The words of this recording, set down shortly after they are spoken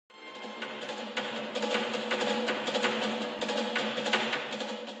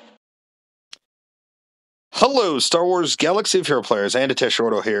Hello, Star Wars Galaxy of Hero players. Anditesh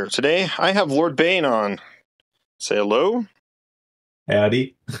Ordo here. Today, I have Lord Bane on. Say hello.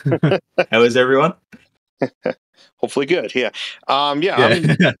 Howdy. How is everyone? Hopefully good. Yeah.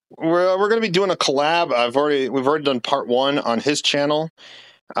 We're going to be doing a collab. We've already done part 1 on his channel,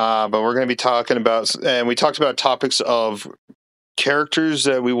 but we're going to be talking about, and we talked about topics of characters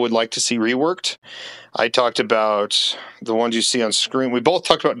that we would like to see reworked. I talked about the ones you see on screen. We both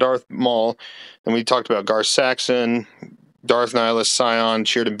talked about Darth Maul, and we talked about Gar Saxon, Darth Nihilus, Scion,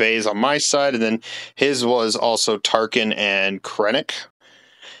 Sheridan Baze on my side, and then his was also Tarkin and Krennic,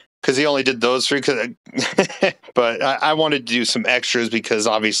 because he only did those 3. But I wanted to do some extras because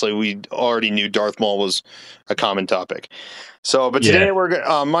obviously we already knew Darth Maul was a common topic. So, but today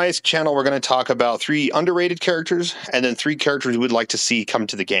on my channel, we're going to talk about 3 underrated characters and then 3 characters we'd like to see come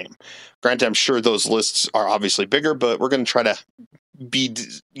to the game. Granted, I'm sure those lists are obviously bigger, but we're going to try to be,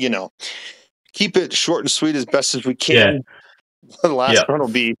 keep it short and sweet as best as we can. Yeah. The last one will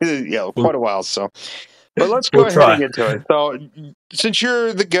be, quite a while. So, but let's go ahead and get to it. So, since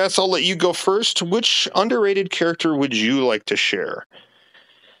you're the guest, I'll let you go first. Which underrated character would you like to share?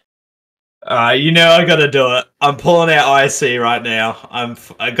 I gotta do it. I'm pulling out IC right now.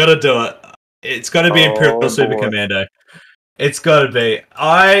 I gotta do it. It's gotta be Imperial Super Commando. It's gotta be.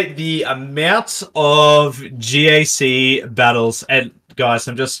 The amount of GAC battles, and guys,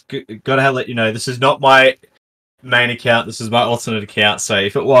 I'm just gotta let you know, this is not my main account. This is my alternate account. So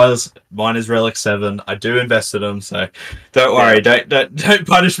if it was, mine is Relic 7. I do invest in them, so don't worry. Don't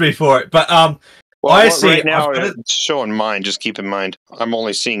punish me for it. But well, I see right now it's showing mine. Just keep in mind, I'm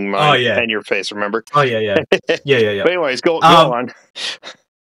only seeing mine and your face. Remember? Oh yeah. But anyways, go on.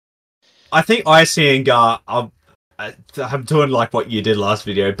 I think IC and Gar, I'm doing like what you did last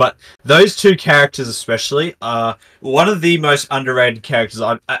video, but those 2 characters especially are one of the most underrated characters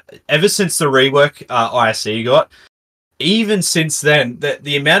I've ever since the rework IC got. Even since then,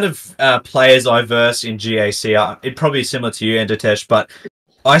 the amount of players I verse in GAC, it probably similar to you, Anditesh, but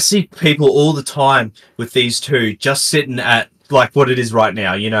I see people all the time with these 2 just sitting at like what it is right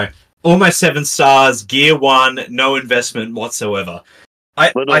now, almost 7 stars, gear 1, no investment whatsoever.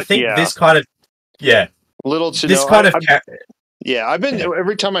 I think this kind of, little to this know. kind of I've been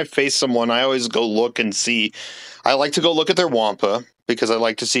every time I face someone, I always go look and see. I like to go look at their Wampa because I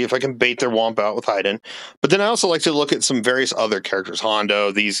like to see if I can bait their Wampa out with Haydn. But then I also like to look at some various other characters,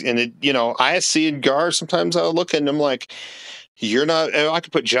 Hondo, ISC and Gar. Sometimes I'll look and I'm like, you're not. I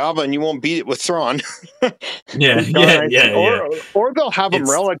could put Java and you won't beat it with Thrawn. Or they'll have them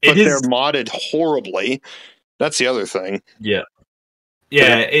relic, but they're modded horribly. That's the other thing. Yeah,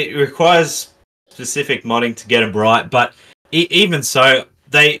 it requires specific modding to get them right, but even so,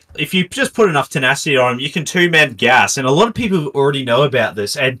 if you just put enough tenacity on them, you can 2-man gas, and a lot of people already know about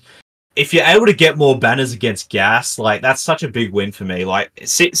this. And if you're able to get more banners against gas, like that's such a big win for me. Like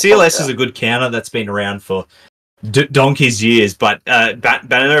CLS is a good counter that's been around for donkey's years, but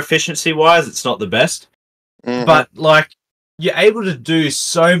banner efficiency wise, it's not the best. But like, you're able to do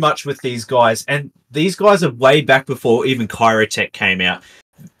so much with these guys, and these guys are way back before even Kyrotech came out.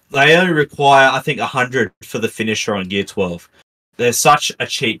 They only require, I think, 100 for the finisher on Gear 12. They're such a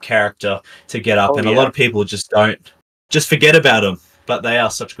cheap character to get up, a lot of people just forget about them, but they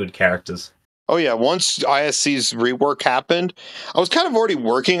are such good characters. Oh yeah, once ISC's rework happened, I was kind of already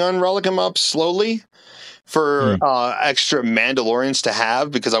working on relicing them up slowly for extra Mandalorians to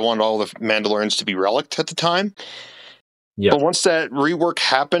have, because I wanted all the Mandalorians to be reliced at the time. Yeah. But once that rework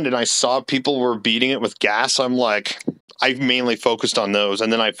happened and I saw people were beating it with gas, I'm like, I mainly focused on those,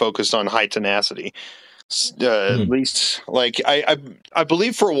 and then I focused on high tenacity. At least, like, I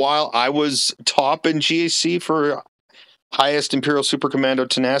believe for a while I was top in GAC for highest Imperial Super Commando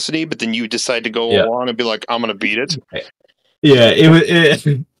tenacity, but then you decide to go along and be like, I'm gonna beat it. Yeah,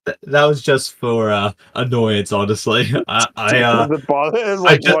 that was just for annoyance, honestly. Whatever.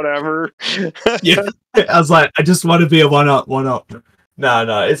 Yeah, I was like, I just want to be a one-up.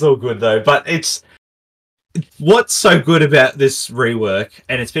 No, it's all good though. But what's so good about this rework,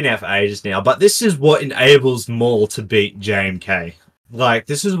 and it's been out for ages now, but this is what enables Maul to beat JMK. Like,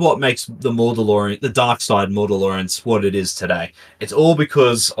 this is what makes the dark side Mandalorians what it is today. It's all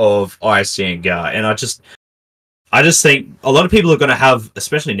because of IC and Gar, and I just think a lot of people are going to have,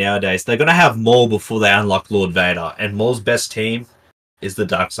 especially nowadays, they're going to have Maul before they unlock Lord Vader, and Maul's best team is the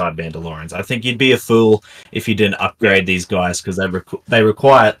dark side Mandalorians. I think you'd be a fool if you didn't upgrade these guys, because they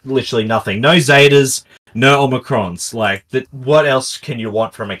require literally nothing. No Zetas, no Omicrons. Like, what else can you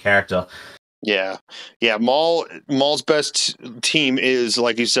want from a character? Yeah. Maul's best team is,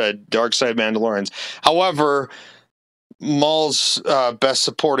 like you said, dark side Mandalorians. However, Maul's best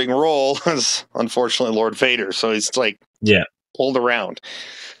supporting role is unfortunately Lord Vader, so he's like pulled around.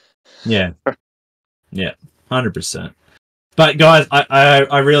 Yeah, 100%. But guys,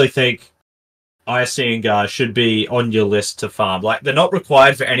 I really think Isengard should be on your list to farm. Like, they're not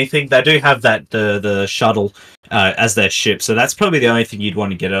required for anything. They do have that the shuttle as their ship, so that's probably the only thing you'd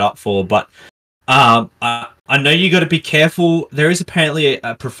want to get it up for. But I know you got to be careful. There is apparently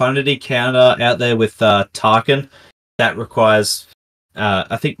a profundity counter out there with Tarkin that requires,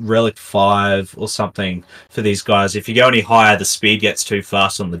 I think, Relic 5 or something for these guys. If you go any higher, the speed gets too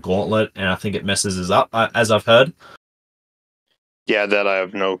fast on the gauntlet, and I think it messes us up, as I've heard. Yeah, that I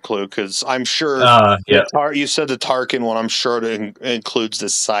have no clue, because I'm sure you said the Tarkin one. I'm sure it includes the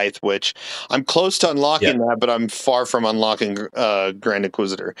Scythe, which I'm close to unlocking that, but I'm far from unlocking Grand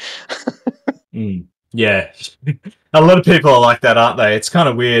Inquisitor. Yeah, a lot of people are like that, aren't they? It's kind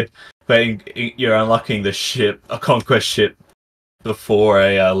of weird, but you're unlocking the ship, a conquest ship, before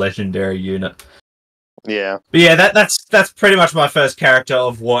a legendary unit. Yeah, but yeah, that's pretty much my first character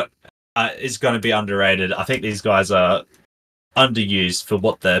of what is going to be underrated. I think these guys are underused for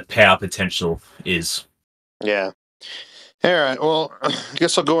what their power potential is. Yeah. All right. Well, I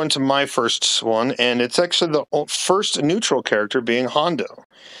guess I'll go into my first one, and it's actually the first neutral character being Hondo.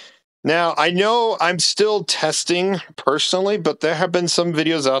 Now, I know I'm still testing personally, but there have been some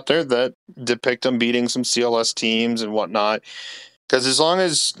videos out there that depict him beating some CLS teams and whatnot. Because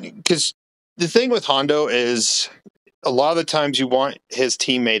the thing with Hondo is a lot of the times you want his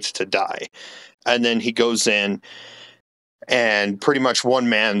teammates to die, and then he goes in and pretty much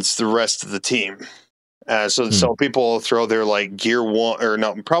one-mans the rest of the team. So people throw their like gear 1, or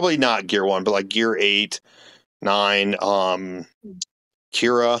no, probably not gear 1, but like gear 8, 9,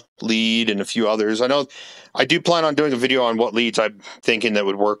 Kira lead, and a few others. I know I do plan on doing a video on what leads I'm thinking that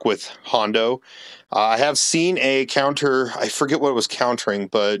would work with Hondo. I have seen a counter, I forget what it was countering,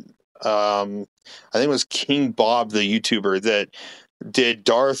 but I think it was King Bob, the YouTuber, that did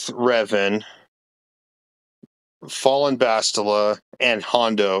Darth Revan, Fallen Bastila, and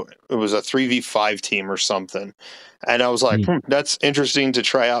Hondo. It was a 3v5 team or something. And I was like, that's interesting to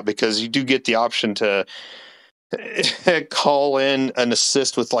try out, because you do get the option to call in an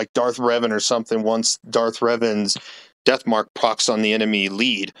assist with like Darth Revan or something once Darth Revan's death mark procs on the enemy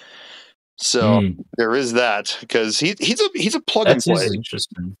lead. So there is that, because he's a plug and play. That's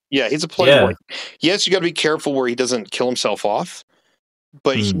interesting. Yeah, he's a plug and play. Yes, you got to be careful where he doesn't kill himself off,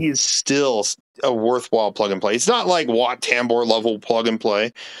 but he is still a worthwhile plug and play. It's not like Wat Tambor level plug and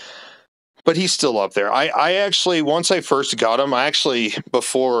play, but he's still up there. I actually, once I first got him,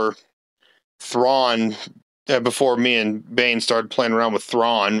 before Thrawn, before me and Bane started playing around with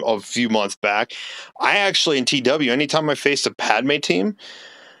Thrawn a few months back, I actually, in TW, anytime I faced a Padme team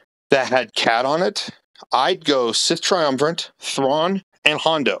that had Cat on it, I'd go Sith Triumvirate, Thrawn, and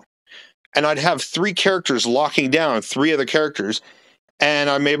Hondo. And I'd have 3 characters locking down 3 other characters, and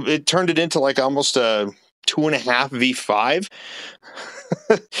it turned it into like almost a 2.5v5.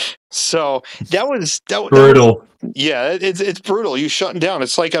 So that was brutal. It's brutal. You shutting down.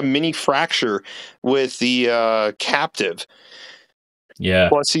 It's like a mini fracture with the captive. Yeah.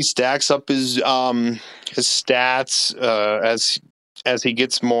 Plus, he stacks up his stats as he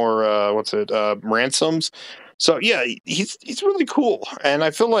gets more ransoms. So yeah, he's really cool, and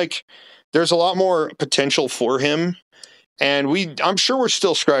I feel like there's a lot more potential for him. And I'm sure we're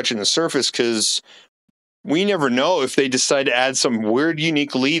still scratching the surface, because we never know if they decide to add some weird,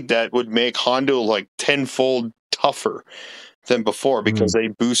 unique lead that would make Hondo like 10-fold tougher than before, because they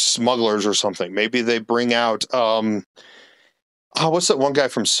boost smugglers or something. Maybe they bring out what's that one guy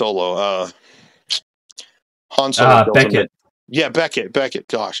from Solo? Han Solo. Beckett. Yeah, Beckett.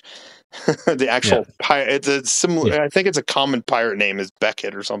 Gosh. The actual pirate. It's a similar. I think it's a common pirate name is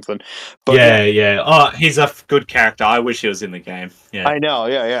Beckett or something. But yeah. Oh, he's a good character. I wish he was in the game. Yeah, I know.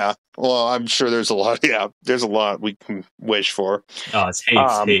 Yeah. Well, I'm sure there's a lot. Yeah, there's a lot we can wish for. Oh, it's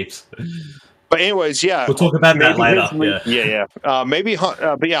heaps. But anyways, yeah, we'll talk about that later. Yeah. Maybe,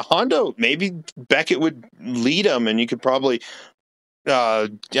 but yeah, Hondo. Maybe Beckett would lead him, and you could probably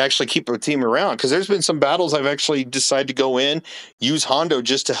actually keep a team around, because there's been some battles I've actually decided to go in, use Hondo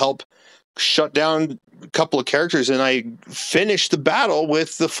just to help shut down a couple of characters, and I finished the battle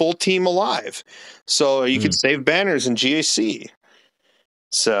with the full team alive. So you could save banners in GAC.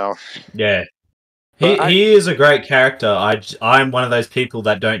 So yeah, he is a great character. I'm one of those people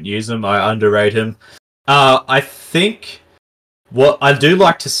that don't use him. I underrate him. I think what I do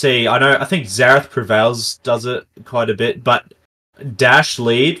like to see, I think Zareth Prevails does it quite a bit, but dash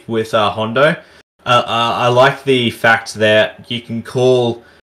lead with Hondo. I like the fact that you can call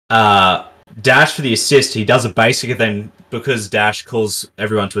Dash for the assist, he does a basic, and then because Dash calls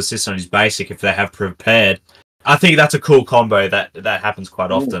everyone to assist on his basic if they have prepared. I think that's a cool combo that happens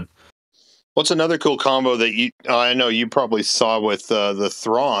quite often. What's another cool combo that I know you probably saw with the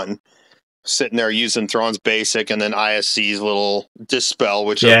Thrawn, sitting there using Thrawn's basic and then ISC's little dispel,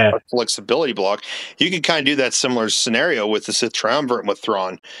 which is a flexibility block. You could kind of do that similar scenario with the Sith Triumvirate with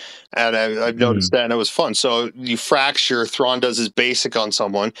Thrawn. And I've noticed that, and it was fun. So you fracture, Thrawn does his basic on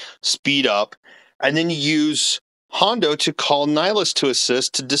someone, speed up, and then you use Hondo to call Nihilus to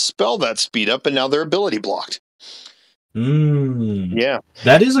assist to dispel that speed up, and now they're ability blocked. Yeah.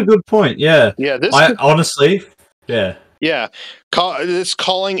 That is a good point, yeah. Yeah, honestly, yeah. Yeah, it's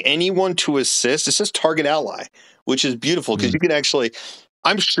calling anyone to assist. It says target ally, which is beautiful because you can actually.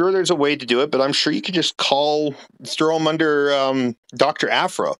 I'm sure there's a way to do it, but I'm sure you could just throw him under Dr.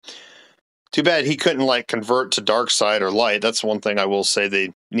 Afro. Too bad he couldn't convert to dark side or light. That's one thing I will say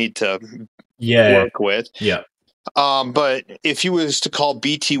they need to work with. Yeah. But if he was to call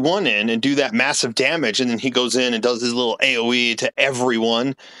BT1 in and do that massive damage, and then he goes in and does his little AoE to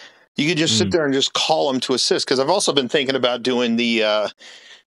everyone. You could just sit there and just call him to assist. Because I've also been thinking about doing just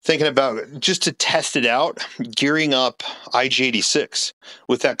to test it out, gearing up IG-86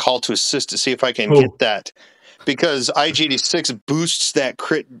 with that call to assist to see if I can get that. Because IG-86 boosts that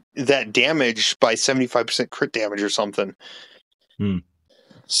damage by 75% crit damage or something.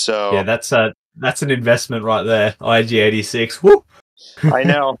 So yeah, that's an investment right there. IG-86. Woo! I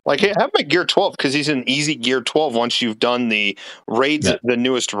know. I have my gear 12 because he's an easy gear 12 once you've done the raids, the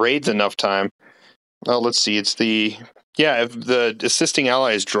newest raids enough time. Oh, let's see. It's if the assisting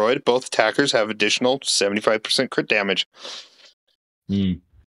ally is droid, both attackers have additional 75% crit damage.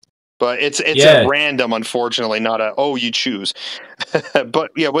 But it's a random, unfortunately, not you choose.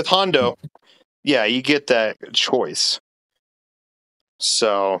 But yeah, with Hondo, you get that choice.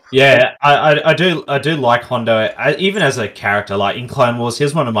 So yeah, I do like Hondo, even as a character. Like in Clone Wars,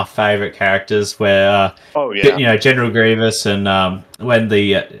 he's one of my favorite characters. Where General Grievous and when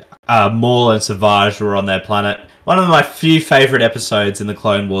the Maul and Savage were on their planet. One of my few favorite episodes in the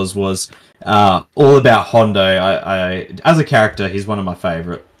Clone Wars was all about Hondo. I as a character, he's one of my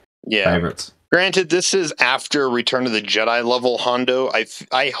favorites. Granted, this is after Return of the Jedi level Hondo.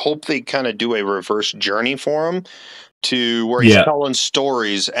 I hope they kind of do a reverse journey for him. To where he's telling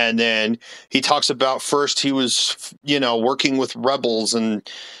stories, and then he talks about first he was, working with rebels, and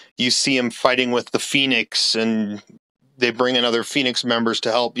you see him fighting with the Phoenix, and they bring in other Phoenix members to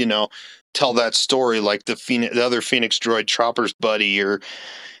help, tell that story, like the other Phoenix droid Chopper's buddy, or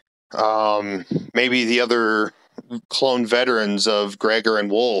maybe the other clone veterans of Gregor and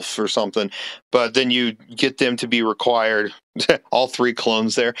Wolf or something. But then you get them to be required, all three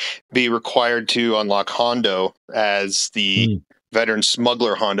clones there, be required to unlock Hondo as the veteran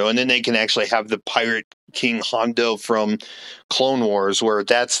smuggler Hondo, and then they can actually have the Pirate King Hondo from Clone Wars, where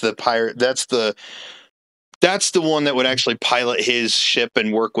that's the one that would actually pilot his ship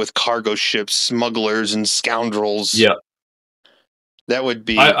and work with cargo ships, smugglers, and scoundrels. Yeah. That would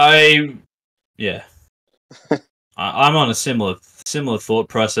be... I'm on a similar thought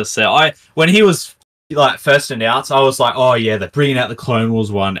process there. When he was first announced, I was like, oh yeah, they're bringing out the Clone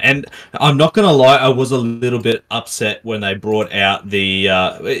Wars one. And I'm not going to lie, I was a little bit upset when they brought out the...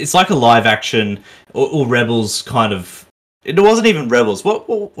 it's like a live action or Rebels kind of... It wasn't even Rebels.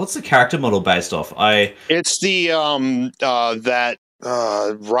 What's the character model based off? It's the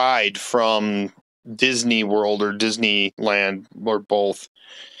ride from Disney World or Disneyland, or both.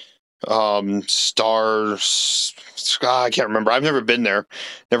 Stars. I can't remember. I've never been there.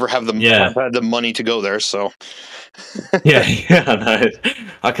 Never have I've had the money to go there. So no,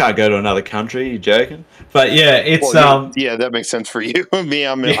 I can't go to another country. You joking? But it's that makes sense for you. Me,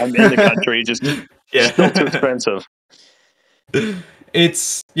 I'm in the country. Just still too expensive.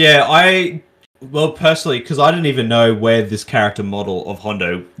 It's personally, because I didn't even know where this character model of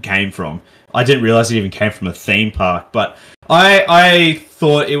Hondo came from. I didn't realize it even came from a theme park, but I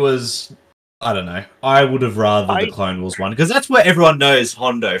thought it was, I don't know, I would have rather the Clone Wars one, because that's where everyone knows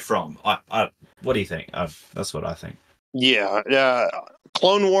Hondo from. What do you think? That's what I think. Yeah,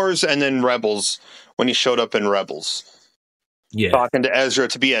 Clone Wars and then Rebels, when he showed up in Rebels. Yeah. Talking to Ezra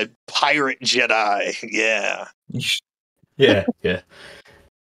to be a pirate Jedi. Yeah. Yeah.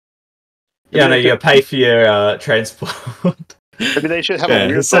 Yeah, no, you pay for your transport. Maybe they should have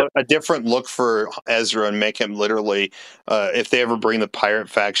a different look for Ezra and make him literally, if they ever bring the pirate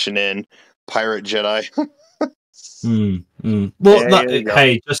faction in, pirate Jedi. Well,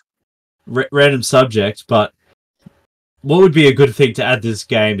 hey, just random subject, but what would be a good thing to add to this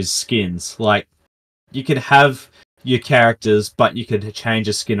game is skins. Like, you could have your characters, but you could change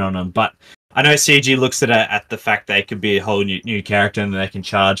a skin on them. But I know CG looks at the fact they could be a whole new character and they can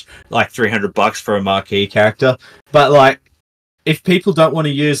charge like $300 for a marquee character. But like, if people don't want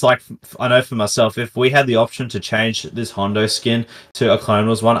to use, like, I know for myself, if we had the option to change this Hondo skin to a Clone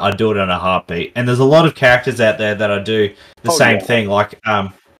Wars one, I'd do it in a heartbeat. And there's a lot of characters out there that I do the same thing. Like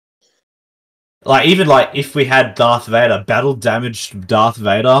even like if we had Darth Vader, battle damaged Darth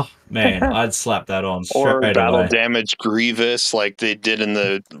Vader, man, I'd slap that on straight away. Or battle damaged Grievous, like they did in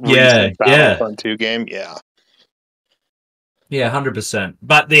the recent Battlefront 2 game. Yeah. Yeah, 100%.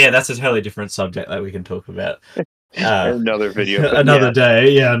 But yeah, that's a totally different subject that we can talk about. Another video. Another day.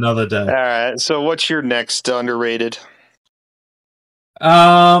 Yeah, another day. All right. So what's your next underrated?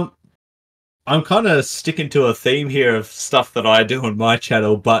 I'm kind of sticking to a theme here of stuff that I do on my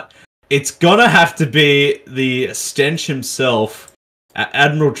channel, but it's gonna have to be the stench himself,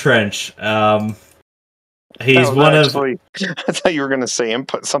 Admiral Trench. He's one of. I thought you were going to say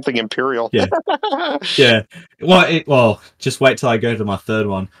something Imperial. Yeah, yeah. Well, just wait till I go to my third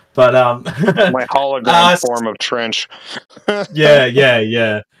one. But my hologram form of Trench.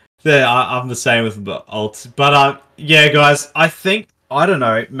 yeah. I'm the same with alt. But yeah, guys. I don't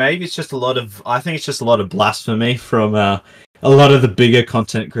know. Maybe it's just a lot of. I think it's just a lot of blasphemy from a lot of the bigger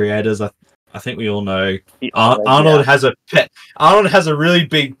content creators. I think we all know Arnold has a pet. Arnold has a really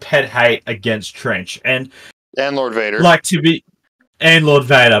big pet hate against Trench and Lord Vader. And Lord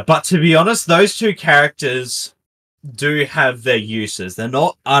Vader. But to be honest, those two characters do have their uses. They're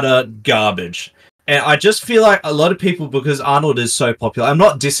not utter garbage. And I just feel like a lot of people, because Arnold is so popular, I'm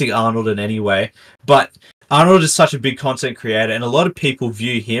not dissing Arnold in any way, but Arnold is such a big content creator, and a lot of people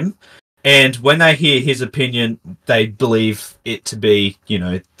view him. And when they hear his opinion, they believe it to be,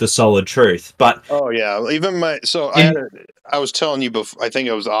 the solid truth. But even I was telling you before, I think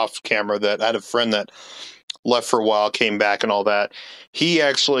it was off camera, that I had a friend that left for a while, came back and all that. He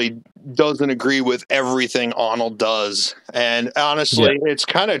actually doesn't agree with everything Arnold does. And honestly, it's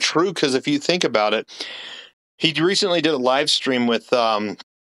kind of true, because if you think about it, he recently did a live stream with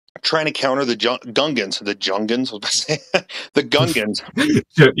trying to counter the Gungans. The Jungans? What was I saying? The Gungans.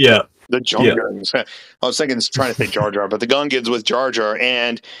 Yeah. The Jungans. Yeah. I was thinking, trying to say Jar Jar, but the Gungans with Jar Jar.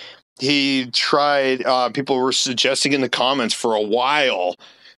 And he tried, people were suggesting in the comments for a while.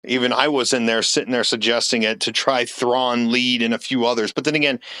 Even I was in there, sitting there suggesting it, to try Thrawn, Lead, and a few others. But then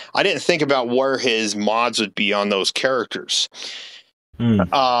again, I didn't think about where his mods would be on those characters.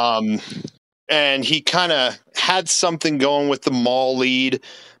 And he kind of had something going with the Maul Lead,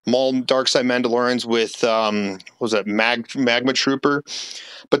 Maul Darkside Mandalorians with, what was that, Magma Trooper?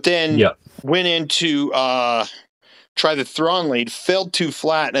 But then went into try the Thrawn Lead, failed too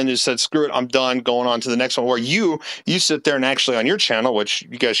flat, and just said, screw it, I'm done, going on to the next one. Where you sit there and actually on your channel, which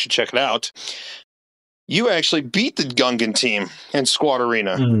you guys should check it out, you actually beat the Gungan team in Squad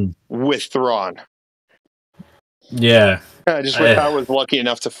Arena with Thrawn. Yeah. I just wish I was lucky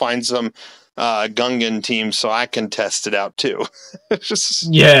enough to find some Gungan teams so I can test it out too.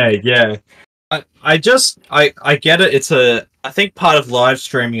 Yeah. I get it. I think part of live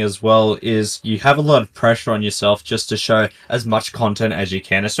streaming as well is you have a lot of pressure on yourself just to show as much content as you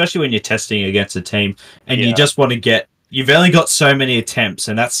can, especially when you're testing against a team and you just want to you've only got so many attempts,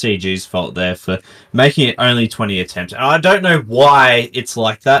 and that's CG's fault there for making it only 20 attempts. And I don't know why it's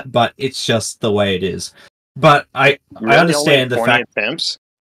like that, but it's just the way it is. But I understand the fact attempts.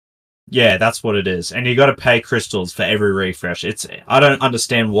 Yeah, that's what it is. And you got to pay crystals for every refresh. I don't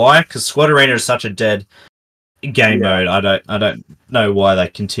understand why, because Squad Arena is such a dead game mode. I don't know why they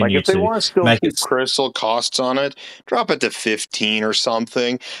continue if they want to still keep crystal costs on it, drop it to 15 or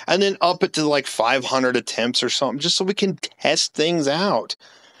something, and then up it to like 500 attempts or something, just so we can test things out.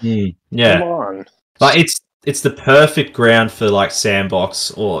 Yeah, come on. Like it's the perfect ground for like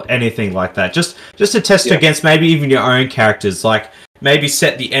sandbox or anything like that. Just to test against maybe even your own characters. Like maybe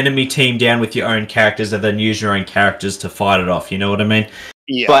set the enemy team down with your own characters and then use your own characters to fight it off. You know what I mean?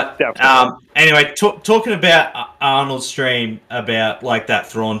 Yeah, but anyway, talking about Arnold's stream about like that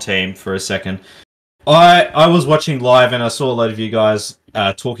Thrawn team for a second. I was watching live and I saw a lot of you guys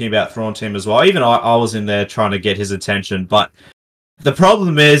talking about Thrawn team as well. Even I was in there trying to get his attention. But the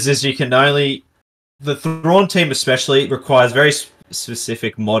problem is you can only... The Thrawn team especially requires very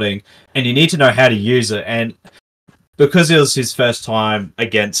specific modding, and you need to know how to use it. And because it was his first time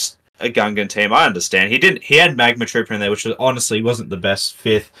against a Gungan team, I understand. He had Magma Trooper in there, which honestly wasn't the best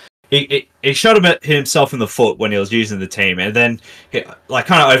fifth. He shot himself in the foot when he was using the team, and then he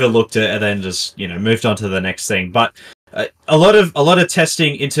kind of overlooked it, and then just moved on to the next thing. But a lot of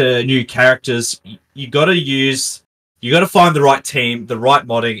testing into new characters, you got to use You got to find the right team, the right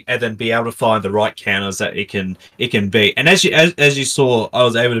modding, and then be able to find the right counters that it can beat. And as you saw, I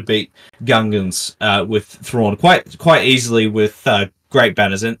was able to beat Gungans with Thrawn quite easily with great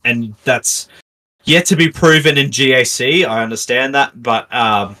banners, and that's yet to be proven in GAC. I understand that, but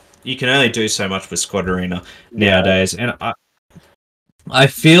you can only do so much with Squad Arena nowadays, and I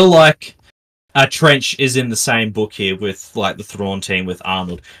feel like Trench is in the same book here with like the Thrawn team with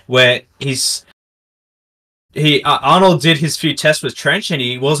Arnold, where Arnold did his few tests with Trench, and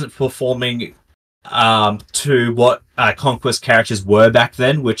he wasn't performing to what Conquest characters were back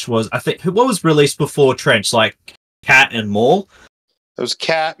then, which was, I think, what was released before Trench, like Cat and Maul. It was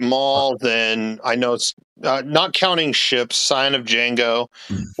Cat, Maul, then I know it's not counting ships, Sign of Django,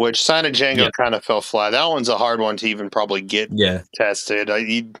 which Sign of Django kind of fell flat. That one's a hard one to even probably get tested.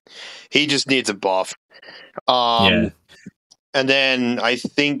 He just needs a buff. And then I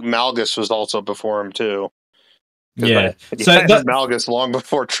think Malgus was also before him too. Yeah, so Malgus long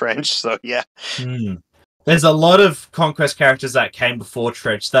before Trench, so yeah. There's a lot of Conquest characters that came before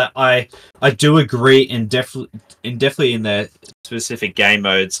Trench that I do agree definitely in their specific game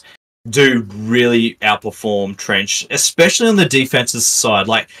modes do really outperform Trench, especially on the defensive side.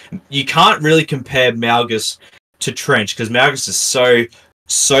 Like, you can't really compare Malgus to Trench because Malgus is so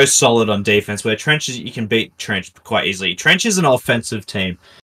solid on defense, where Trench is, you can beat Trench quite easily. Trench is an offensive team,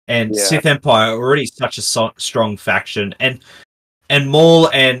 and Sith Empire are already such a strong faction, and Maul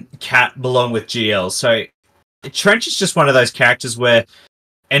and Cat belong with GL. So Trench is just one of those characters where,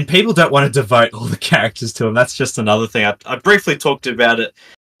 and people don't want to devote all the characters to him. That's just another thing. I briefly talked about it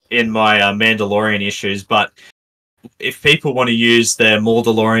in my Mandalorian issues, but if people want to use their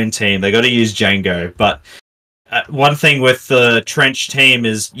Mandalorian team, they got to use Django. But one thing with the Trench team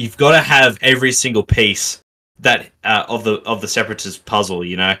is you've got to have every single piece that of the Separatist puzzle.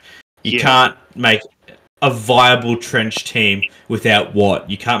 You know, you can't make a viable Trench team without what?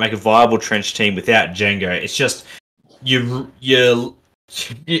 You can't make a viable Trench team without Django. It's just you're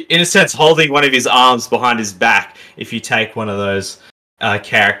in a sense holding one of his arms behind his back if you take one of those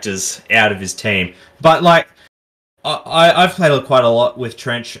characters out of his team. But like, I've played quite a lot with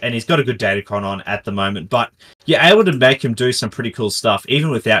Trench, and he's got a good datacron on at the moment, but you're able to make him do some pretty cool stuff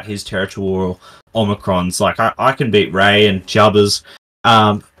even without his territorial Omicrons. Like, I can beat Rey and Jubbas.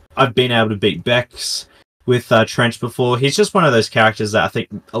 I've been able to beat Bex with Trench before. He's just one of those characters that I think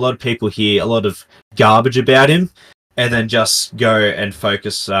a lot of people hear a lot of garbage about him and then just go and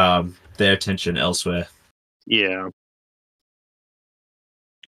focus their attention elsewhere. Yeah.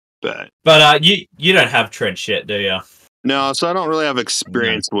 But you don't have Trench yet, do you? No, so I don't really have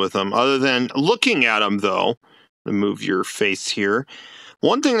experience with him, other than looking at him, though. Move your face here.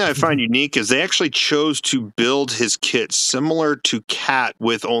 One thing that I find unique is they actually chose to build his kit similar to Cat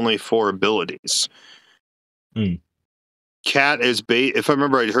with only 4 abilities. Cat is, if I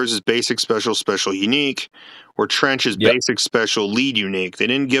remember right, hers is basic, special, special, unique, where Trench is basic, special, lead, unique. They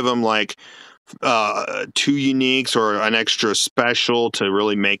didn't give him like 2 uniques or an extra special to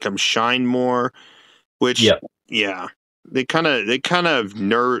really make him shine more, which they kind of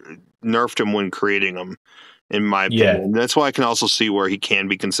nerfed him when creating him, in my opinion. That's why I can also see where he can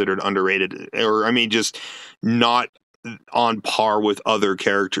be considered underrated, or I mean just not on par with other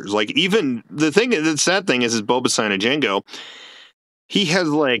characters. Like, even the sad thing is Boba Sign of Django, he has,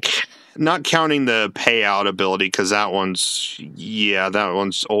 like, not counting the payout ability, because that one's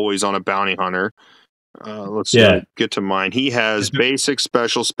always on a bounty hunter. Let's get to mine. He has basic,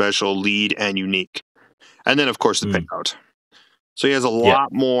 special, special, lead, and unique. And then, of course, the payout. So he has a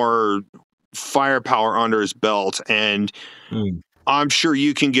lot more firepower under his belt, and I'm sure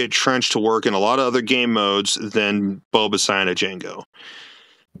you can get Trench to work in a lot of other game modes than Boba Sign of Django.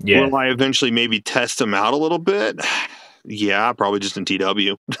 Will I eventually maybe test him out a little bit? Yeah, probably just in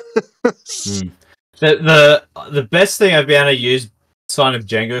TW. The best thing I've been able to use Sign of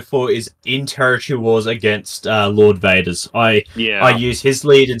Django for is in territory wars against Lord Vaders. I use his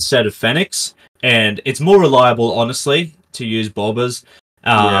lead instead of Fennec's, and it's more reliable, honestly, to use Boba's.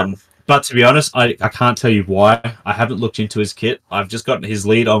 But to be honest, I can't tell you why. I haven't looked into his kit. I've just gotten his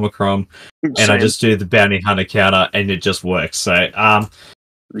lead Omicron, and I just do the bounty hunter counter, and it just works. So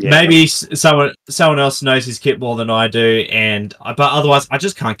maybe someone else knows his kit more than I do, but otherwise, I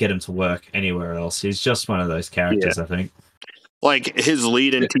just can't get him to work anywhere else. He's just one of those characters, I think. Like, his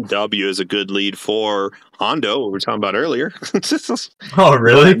lead in TW is a good lead for Hondo, what we were talking about earlier. Oh,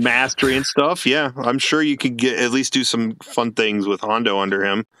 really? Mastery and stuff. Yeah, I'm sure you could at least do some fun things with Hondo under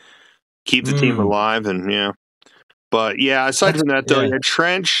him. Keep the team alive, and But aside from that, though,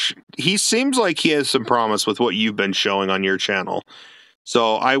 Trench, he seems like he has some promise with what you've been showing on your channel.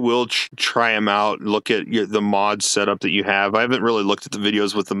 So I will try them out. Look at the mod setup that you have. I haven't really looked at the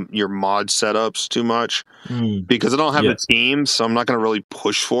videos with your mod setups too much because I don't have a team, so I'm not going to really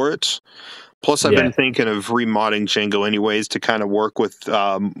push for it. Plus, I've been thinking of remodding Jango anyways to kind of work with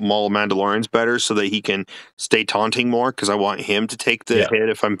Maul Mandalorians better so that he can stay taunting more because I want him to take the hit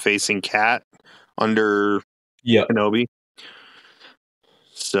if I'm facing Cat under Kenobi.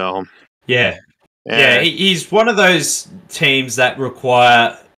 So, he's one of those teams that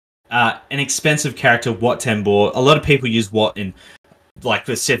require an expensive character, Wat Tambor. A lot of people use Wat in like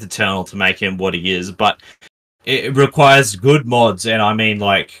the Sith Eternal to make him what he is, but it requires good mods, and I mean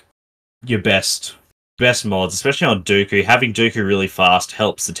like your best mods, especially on Dooku. Having Dooku really fast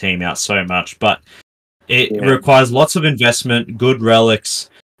helps the team out so much, but it requires lots of investment, good relics,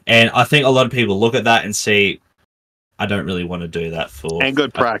 and I think a lot of people look at that and see, I don't really want to do that for and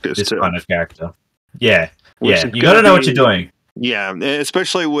good practice this too. kind of character. You got to know what you're doing. Yeah,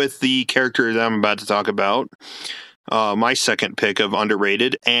 especially with the character that I'm about to talk about. My second pick of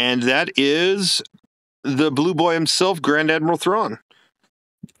underrated, and that is the blue boy himself, Grand Admiral Thrawn.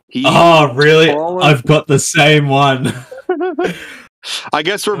 Really? I've got the same one. I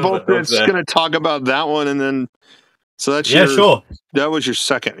guess we're both just going to talk about that one, and then so that's sure. That was your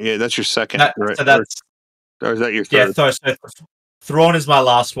second. Yeah, that's your second. Right? So that's or is that your third? Yeah, so Thrawn is my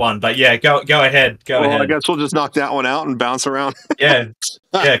last one, but go ahead. Go ahead. I guess we'll just knock that one out and bounce around. Cool.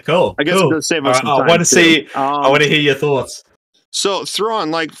 I guess it'll save us some time. I want to see. I want to hear your thoughts. So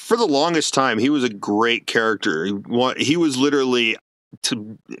Thrawn, like for the longest time, he was a great character. He was literally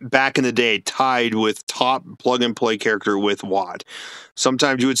back in the day tied with top plug and play character with Wat.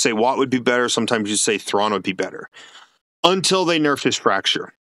 Sometimes you would say Wat would be better. Sometimes you'd say Thrawn would be better. Until they nerfed his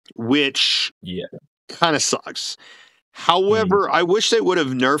fracture, which kind of sucks. However, I wish they would have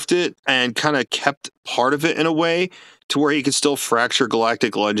nerfed it and kind of kept part of it in a way to where he could still fracture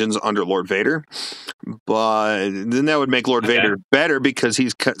Galactic Legends under Lord Vader. But then that would make Lord Vader better because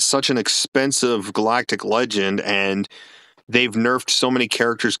he's such an expensive Galactic Legend, and they've nerfed so many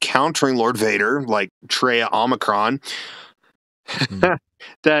characters countering Lord Vader, like Kreia Omicron,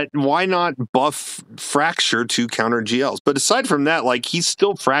 that why not buff Fracture to counter GLs? But aside from that, like, he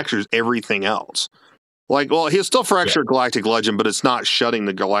still fractures everything else. Like, well, he'll still fracture Galactic Legend, but it's not shutting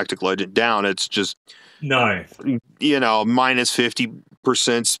the Galactic Legend down. It's just, minus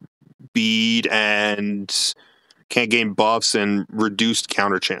 50% speed and can't gain buffs and reduced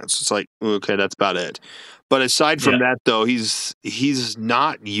counter chance. It's like, okay, that's about it. But aside from that, though, he's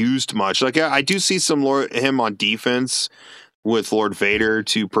not used much. Like, I do see him on defense with Lord Vader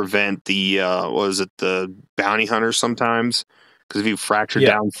to prevent the the bounty hunter sometimes, because if you fracture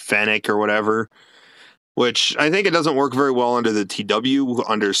down Fennec or whatever, which I think it doesn't work very well under the TW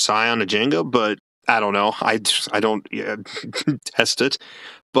under Scion of Jango, but I don't know. I don't test it.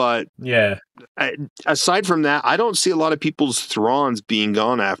 But aside from that, I don't see a lot of people's Thrawns being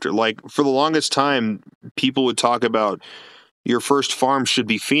gone after. Like, for the longest time, people would talk about your first farm should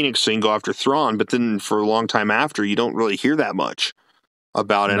be Phoenix so you can go after Thrawn, but then for a long time after, you don't really hear that much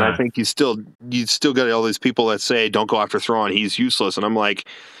about it. No. And I think you still got all these people that say, don't go after Thrawn, he's useless. And I'm like,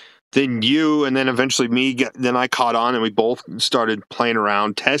 then you, and then eventually me, then I caught on, and we both started playing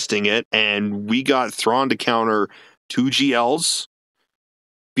around, testing it, and we got Thrawn to counter 2 GLs,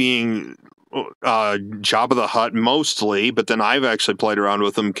 being Jabba the Hutt mostly, but then I've actually played around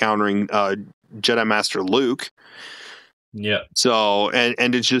with him countering Jedi Master Luke. Yeah. So,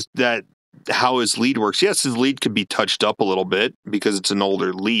 and it's just that how his lead works. Yes, his lead could be touched up a little bit because it's an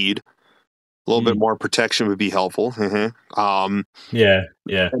older lead. A little bit more protection would be helpful. And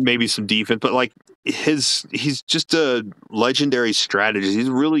maybe some defense, but like he's just a legendary strategist. He's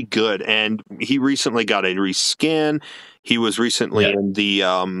really good, and he recently got a reskin. He was recently in the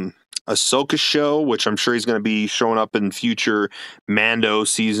Ahsoka show, which I'm sure he's going to be showing up in future Mando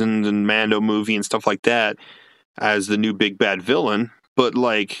seasons and Mando movie and stuff like that as the new big bad villain. But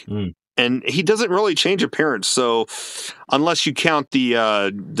like, and he doesn't really change appearance. So unless you count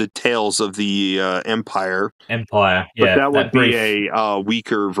the Tales of the Empire, but that would be a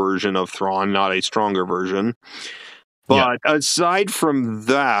weaker version of Thrawn, not a stronger version. But aside from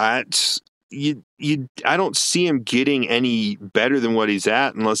that, I don't see him getting any better than what he's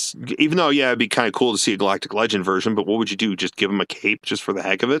at, unless, even though, it'd be kind of cool to see a Galactic Legend version, but what would you do? Just give him a cape just for the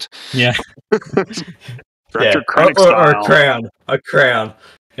heck of it? Yeah. Or a crown.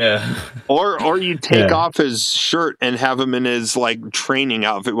 Yeah. Or you take off his shirt and have him in his like training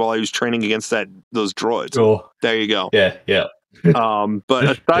outfit while he was training against those droids. Cool. There you go. Yeah. But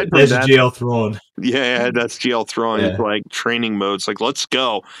aside from There's that, GL Thrawn. yeah, that's GL Thrawn. Yeah. It's like training mode. It's like, let's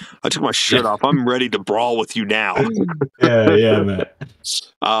go. I took my shirt off. I'm ready to brawl with you now. Yeah, man.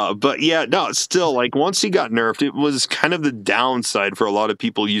 But yeah, no, it's still like once he got nerfed, it was kind of the downside for a lot of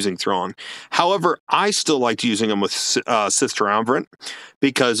people using Thrawn. However, I still liked using him with Sith Triumvirate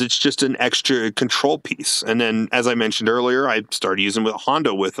because it's just an extra control piece. And then, as I mentioned earlier, I started using with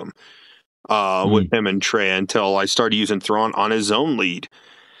Hondo with him. With him and Kreia until I started using Thrawn on his own lead.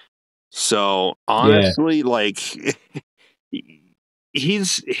 So honestly, like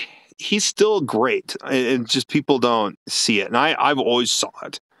he's still great, and just people don't see it. And I've always saw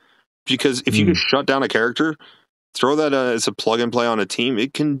it because if you can shut down a character, throw that as a plug and play on a team,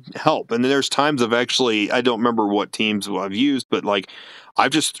 it can help. And then there's times I've actually, I don't remember what teams I've used, but like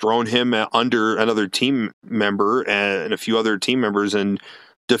I've just thrown him under another team member and a few other team members and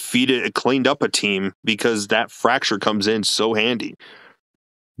defeated, cleaned up a team because that fracture comes in so handy.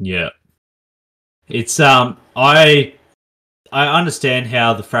 Yeah. It's I understand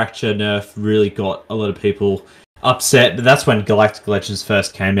how the fracture nerf really got a lot of people upset, but that's when Galactic Legends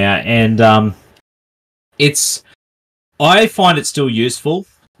first came out, and I find it still useful.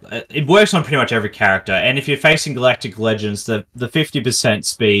 It works on pretty much every character, and if you're facing Galactic Legends, the 50%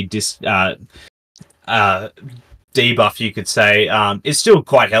 speed debuff, you could say, is still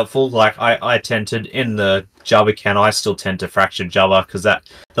quite helpful. Like I tend to, in the Jabba can, I still tend to fracture Jabba because the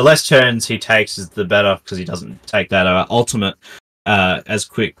less turns he takes is the better, because he doesn't take that ultimate as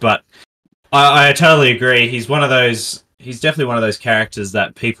quick. But I totally agree. He's definitely one of those characters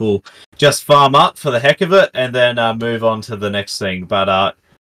that people just farm up for the heck of it and then move on to the next thing. But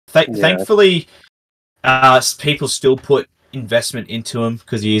thankfully, people still put investment into him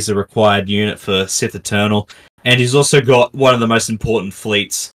because he is a required unit for Sith Eternal. And he's also got one of the most important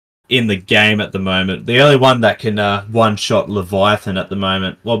fleets in the game at the moment. The only one that can one-shot Leviathan at the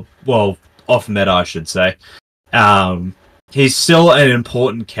moment. Well, off meta, I should say. He's still an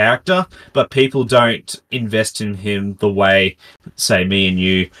important character, but people don't invest in him the way, say, me and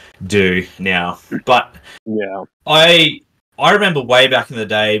you do now. But yeah, I remember way back in the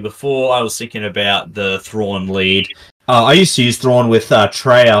day, before I was thinking about the Thrawn lead, I used to use Thrawn with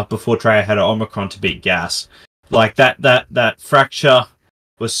Kreia before Kreia had an Omicron to beat Gas. Like that fracture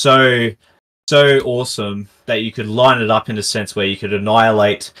was so awesome that you could line it up in a sense where you could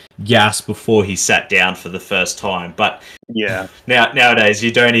annihilate Gas before he sat down for the first time. But yeah, nowadays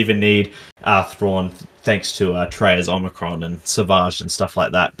you don't even need Thrawn, thanks to Treia's Omicron and Savage and stuff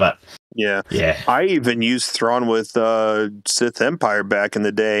like that. But yeah, yeah, I even used Thrawn with Sith Empire back in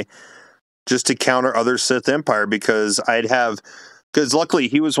the day just to counter other Sith Empire because because luckily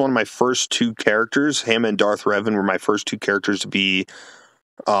he was one of my first two characters. Him and Darth Revan were my first two characters to be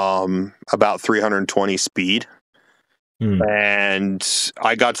about 320 speed. And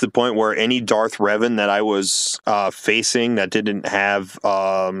I got to the point where any Darth Revan that I was facing that didn't have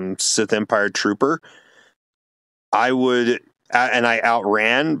Sith Empire Trooper, I would, and I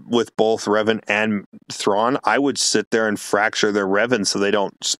outran with both Revan and Thrawn, I would sit there and fracture their Revan so they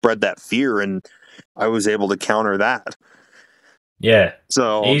don't spread that fear, and I was able to counter that. Yeah.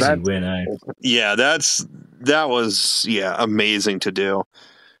 So easy win, eh? Yeah, that was amazing to do.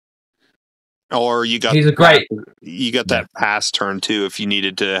 Or you got that pass turn too if you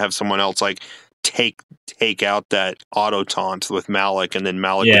needed to have someone else like take out that auto taunt with Malik, and then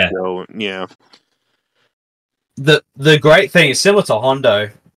Malik would go. Yeah. The great thing is similar to Hondo,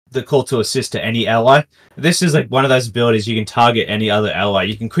 the call to assist to any ally. This is like one of those abilities you can target any other ally.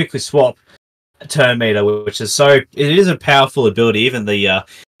 You can quickly swap turn meter, which is it is a powerful ability. Even the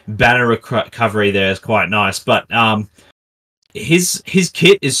banner recovery there is quite nice, but his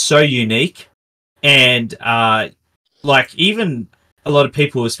kit is so unique, and like even a lot of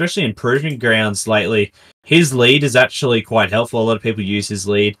people, especially in Proving Grounds lately, his lead is actually quite helpful. A lot of people use his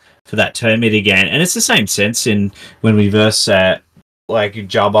lead for that turn meter gain, and it's the same sense in when we verse like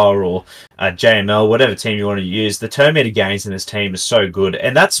Jabba or JML, whatever team you want to use. The turn meter gains in this team is so good,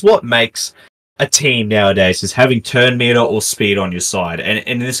 and that's what makes a team nowadays, is having turn meter or speed on your side. And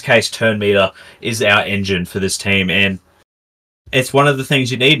in this case, turn meter is our engine for this team, and it's one of the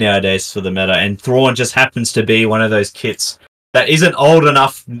things you need nowadays for the meta. And Thrawn just happens to be one of those kits that isn't old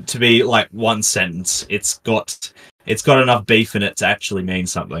enough to be like one sentence. It's got enough beef in it to actually mean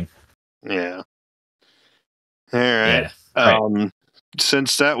something. Yeah. All right. Yeah.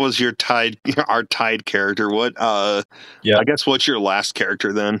 Since that was our tied character, what I guess what's your last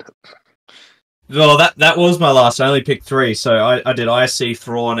character then? Well, that was my last. I only picked 3, so I did IC,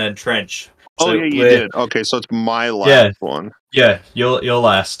 Thrawn, and Trench. So you did. Okay, so it's my last one. Yeah, your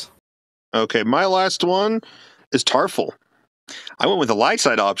last. Okay, my last one is Tarfful. I went with the light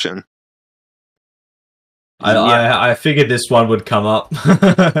side option. I figured this one would come up.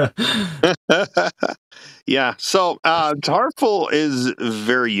 Yeah, so Tarfful is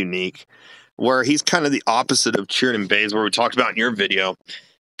very unique, where he's kind of the opposite of Chirrut Bays, where we talked about in your video.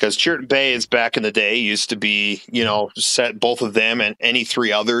 Because Chirrut Bays back in the day used to be, set both of them and any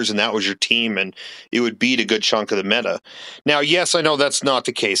three others, and that was your team, and it would beat a good chunk of the meta. Now, yes, I know that's not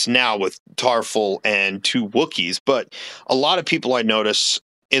the case now with Tarfful and 2 Wookiees, but a lot of people I notice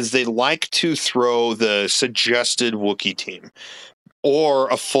is they like to throw the suggested Wookiee team or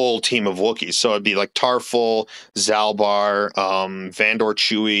a full team of Wookiees. So it'd be like Tarfful, Zalbar, Vandor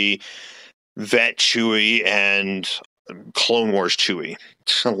Chewie, Vet Chewie, and Clone Wars Chewie.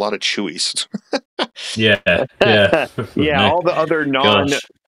 A lot of Chewies. Yeah. Yeah, all the other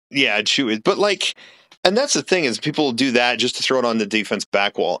Chewies. But and that's the thing is people do that just to throw it on the defense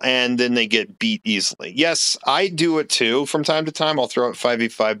back wall, and then they get beat easily. Yes, I do it too from time to time. I'll throw it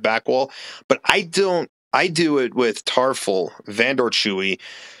 5v5 back wall, but I do it with Tarfful, Vandor Chewie,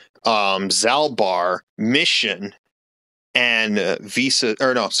 Zalbar, Mission, and Visa,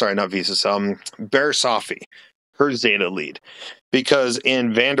 or no, sorry, not Visa, Barasafi, her Zeta lead. Because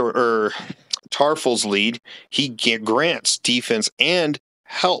in Tarfful's lead, he grants defense and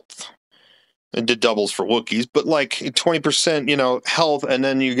health. It did doubles for Wookiees, but 20%, health, and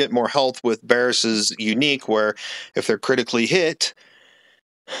then you get more health with Barris's unique, where if they're critically hit,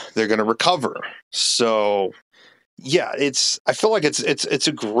 they're going to recover. So, yeah, I feel like it's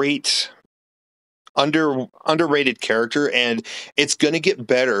a great underrated character, and it's going to get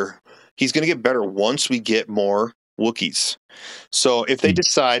better. He's going to get better once we get more Wookiees. So if they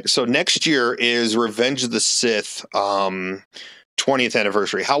decide, so next year is Revenge of the Sith 20th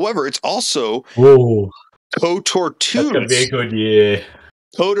anniversary. However, it's also KOTOR 2's. That's going to be a good year.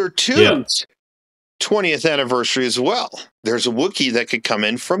 KOTOR 2's 20th anniversary as well. There's a Wookiee that could come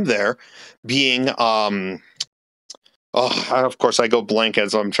in from there, being of course I go blank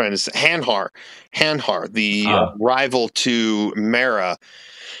as I'm trying to say Hanhar, the rival to Mara.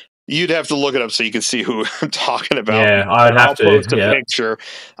 You'd have to look it up so you can see who I'm talking about. Yeah, I'd have to post a picture,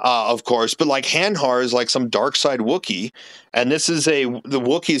 of course. But Hanhar is like some dark side Wookiee, and this is the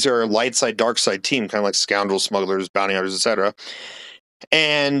Wookiees are a light side, dark side team, kind of like scoundrels, smugglers, bounty hunters, etc.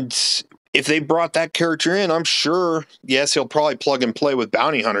 And if they brought that character in, I'm sure, yes, he'll probably plug and play with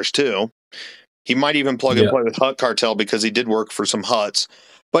bounty hunters too. He might even plug and play with Hutt Cartel because he did work for some Hutts.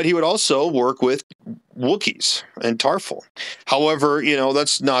 But he would also work with Wookiees and Tarfful. However,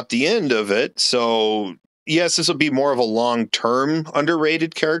 that's not the end of it. So, yes, this will be more of a long-term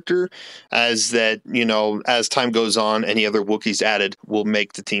underrated character, as that, as time goes on, any other Wookiees added will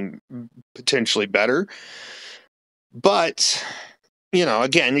make the team potentially better. But,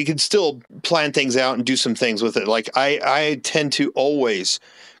 again, you can still plan things out and do some things with it. I tend to always,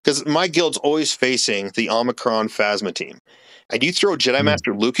 because my guild's always facing the Omicron Phasma team. And you throw Jedi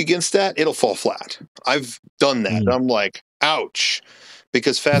Master Luke against that, it'll fall flat. I've done that. I'm like, ouch.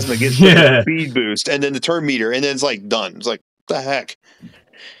 Because Phasma gets a speed boost and then the turn meter, and then it's done. It's like, what the heck?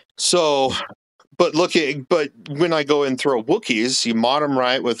 So, but when I go and throw Wookiees, you mod them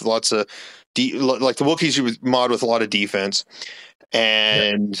right with lots of, the Wookiees you would mod with a lot of defense.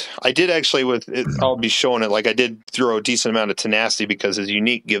 And I did actually I'll be showing it, I did throw a decent amount of tenacity because his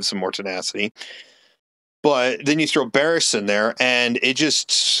unique gives some more tenacity. But then you throw Barris in there, and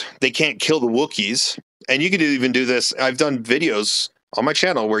they can't kill the Wookiees. And you can even do this. I've done videos on my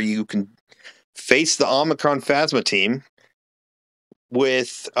channel where you can face the Omicron Phasma team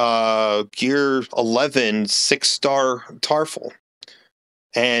with Gear 11 6-star Tarfful.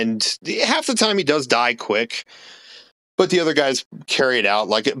 And half the time he does die quick, but the other guys carry it out.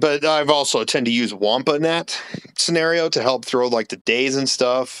 But I've also tend to use Wampa in that scenario to help throw the days and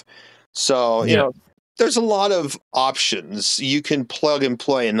stuff. So, there's a lot of options you can plug and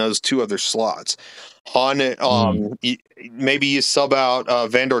play in those 2 other slots. Maybe you sub out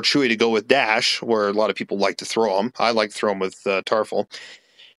Vandor Chewie to go with Dash, where a lot of people like to throw him. I like to throw him with Tarfful.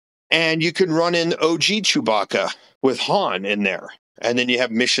 And you can run in OG Chewbacca with Han in there. And then you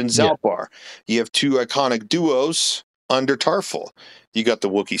have Mission Zalbar. You have 2 iconic duos under Tarfful. You got the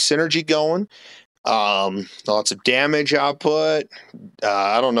Wookiee synergy going. Lots of damage output.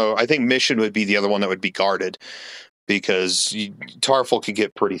 I don't know. I think Mission would be the other one that would be guarded, because Tarfful could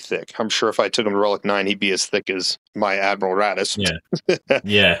get pretty thick. I'm sure if I took him to Relic 9, he'd be as thick as my Admiral Raddus.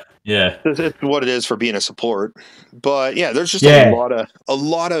 Yeah. It's what it is for being a support. But there's just a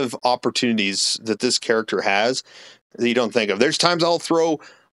lot of opportunities that this character has that you don't think of. There's times I'll throw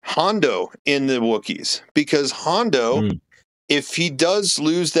Hondo in the Wookiees, because Hondo if he does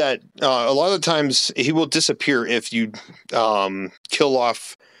lose that, a lot of the times he will disappear if you kill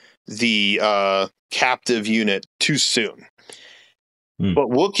off the captive unit too soon. But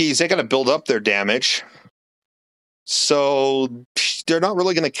Wookiees, they got to build up their damage, so they're not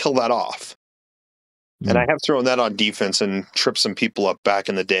really going to kill that off. And I have thrown that on defense and tripped some people up back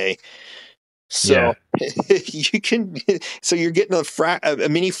in the day. So you can, so you're getting a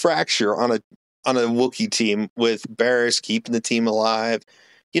mini fracture on a Wookiee team with Barris keeping the team alive.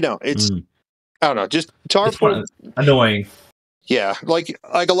 It's I don't know, just Tarfful. Annoying. Yeah, like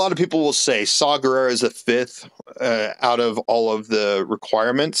a lot of people will say, Saw Gerrera is a 5th out of all of the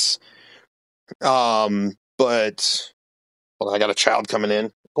requirements. But I got a child coming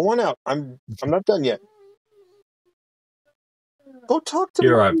in. Go on out. I'm not done yet. Go talk to me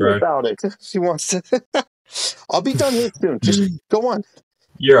about it. She wants to. I'll be done here soon. Just go on.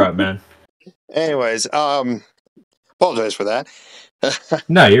 You're right, man. Anyways, apologize for that.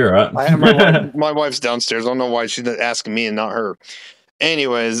 No, you're right. I have my wife's downstairs. I don't know why she's asking me and not her.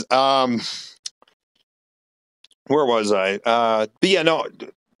 Anyways, where was I? But yeah, no,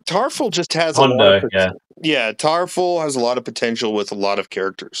 Tarfful just has Hondo, a lot of Tarfful has a lot of potential with a lot of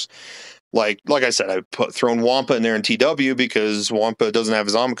characters. Like I said, I've thrown Wampa in there in TW because Wampa doesn't have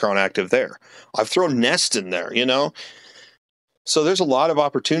his Omicron active there. I've thrown Nest in there, So there's a lot of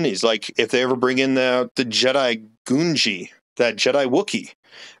opportunities. Like if they ever bring in the Jedi Gunji, that Jedi Wookiee,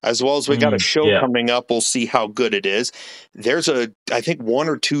 as well as we got a show coming up. We'll see how good it is. There's I think 1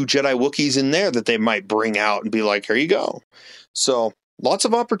 or 2 Jedi Wookiees in there that they might bring out and be like, here you go. So lots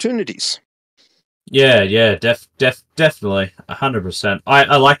of opportunities. Yeah, definitely, 100%.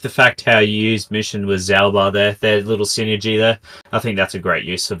 I like the fact how you used Mission with Zalbar there, their little synergy there. I think that's a great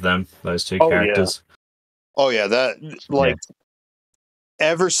use of them, those 2 characters. Yeah,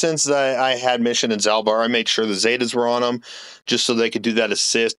 ever since I had Mission and Zalbar, I made sure the Zetas were on them, just so they could do that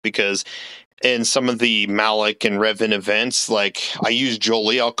assist, because in some of the Malik and Revan events, like I use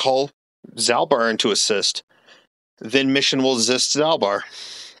Jolie, I'll call Zalbar into assist. Then Mission will assist Zalbar.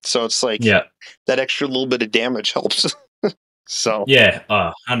 So it's like that extra little bit of damage helps. So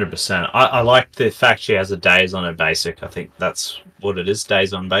 100%. I like the fact she has a days on her basic. I think that's what it is,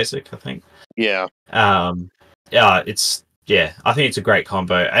 days on basic, I think. Yeah. I think it's a great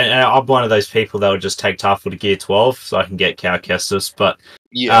combo. And I'm one of those people that would just take Tarfful to gear 12 so I can get Cal Kestis, but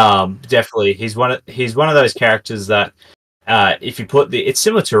definitely he's one of those characters that if you put it's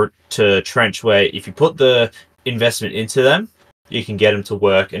similar to Trench, where if you put the investment into them, you can get them to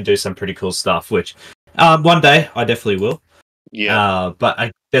work and do some pretty cool stuff, which one day I definitely will. Yeah.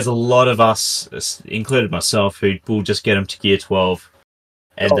 But there's a lot of us, included myself, who will just get them to gear 12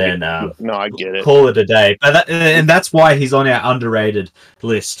 and I get it. Call it a day. And that's why he's on our underrated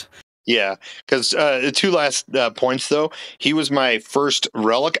list. Yeah, because the 2 last points, though, he was my first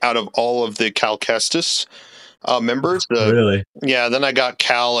relic out of all of the Cal Kestis members. Really? Yeah, then I got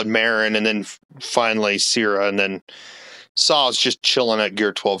Cal and Marin, and then finally Syrah, and then Saw's just chilling at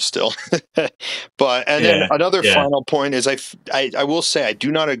Gear 12 still. But then another final point is I will say I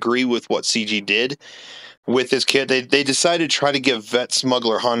do not agree with what CG did with this kid. They decided to try to give Vet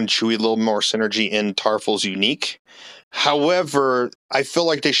Smuggler Han and Chewie a little more synergy in Tarfful's unique. However, I feel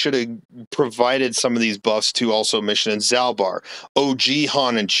like they should have provided some of these buffs to also Mission and Zalbar, OG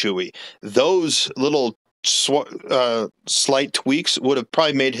Han and Chewie. Those little slight tweaks would have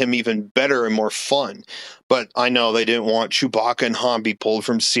probably made him even better and more fun. But I know they didn't want Chewbacca and Han be pulled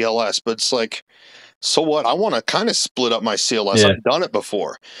from CLS, but it's like, so what? I want to kind of split up my CLS. I've done it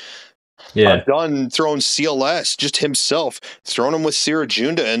before. I've done throwing CLS, just himself, thrown him with Syrah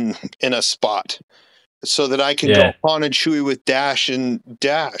Junda in a spot, so that I can go Han and Chewie with Dash.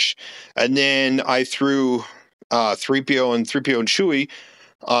 And then I threw 3PO and Chewie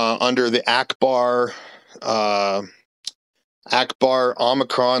under the Akbar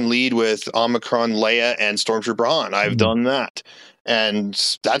Omicron lead with Omicron Leia and Stormtrooper Han. I've done that,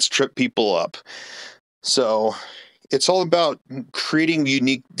 and that's tripped people up. So it's all about creating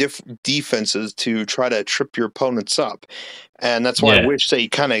unique defenses to try to trip your opponents up. And that's why I wish they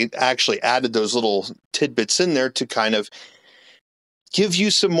kind of actually added those little tidbits in there to kind of give you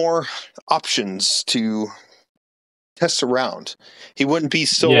some more options to test around. He wouldn't be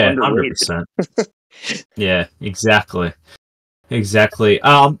so underrated. 100%. Yeah, exactly.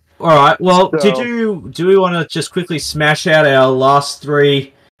 All right. Well, do we want to just quickly smash out our last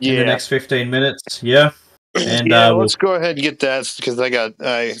 3 in the next 15 minutes? Yeah. And let's go ahead and get that, because I got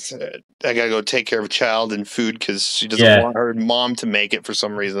to go take care of a child and food because she doesn't want her mom to make it for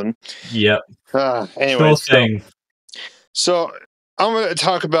some reason. Yep. Anyway, sure thing. So I'm going to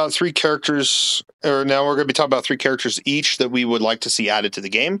talk about 3 characters, or now we're going to be talking about 3 characters each that we would like to see added to the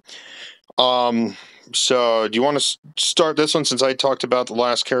game. So do you want to start this one since I talked about the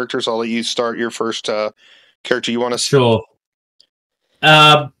last characters? I'll let you start your first character you want to. Sure.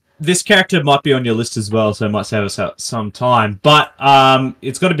 This character might be on your list as well, so it might save us some time. But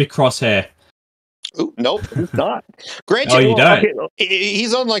it's got to be Crosshair. Ooh, nope, he's not. Granted, Oh, you don't? Okay,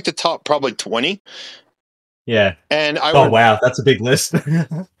 he's on like the top probably 20. Yeah. And wow, that's a big list.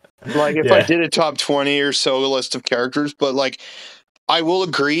 Like if I did a top 20 or so list of characters, but like I will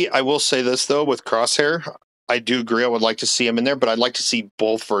agree. I will say this though with Crosshair, I do agree. I would like to see him in there, but I'd like to see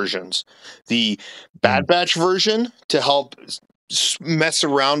both versions. The Bad Batch version to help mess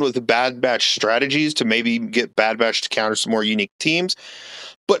around with the Bad Batch strategies to maybe get Bad Batch to counter some more unique teams,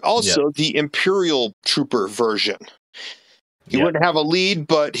 but also the Imperial Trooper version. He wouldn't have a lead,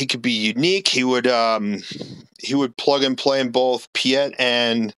 but he could be unique. He would plug and play in both Veers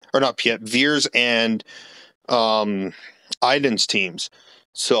and Iden's teams.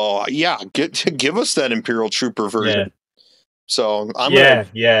 So give us that Imperial Trooper version. Yeah. So I'm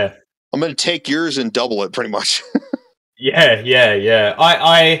gonna take yours and double it pretty much. Yeah.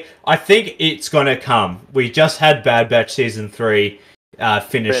 I think it's gonna come. We just had Bad Batch season 3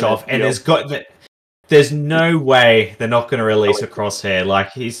 finish off, and there's no way they're not going to release a Crosshair.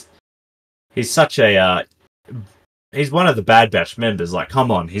 Like he's such a he's one of the Bad Batch members. Like,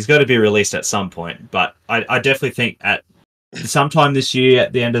 come on, he's got to be released at some point. But I definitely think at sometime this year,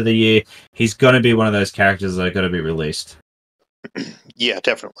 at the end of the year, he's going to be one of those characters that are going to be released. Yeah,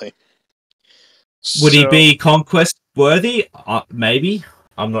 definitely. Would he be conquest worthy? Maybe.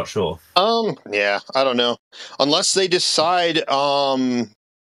 I'm not sure. Yeah, I don't know. Unless they decide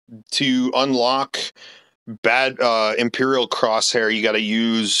to unlock Imperial Crosshair, you got to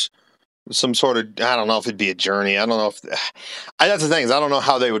use some sort of, I don't know if it'd be a journey. I don't know if that's the thing is I don't know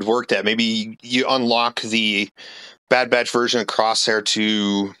how they would work that. Maybe you unlock the Bad Batch version of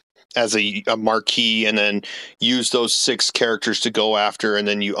Crosshair as a marquee, and then use those 6 characters to go after, and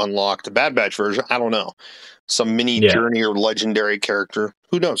then you unlock the Bad Batch version. I don't know, some mini journey or legendary character.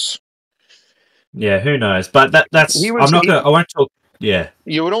 Who knows? Yeah, who knows? But that's I won't talk. Yeah.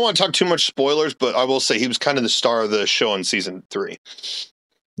 We don't want to talk too much spoilers, but I will say he was kind of the star of the show in season 3.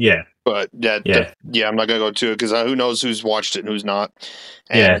 Yeah. But I'm not going to go to it because who knows who's watched it and who's not.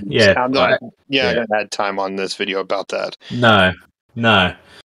 And I'm not going to add time on this video about that. No. All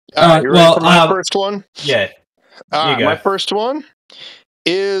right, you ready for my first one? Yeah. My first one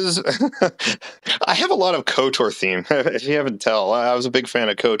is I have a lot of KOTOR theme. If you haven't tell, I was a big fan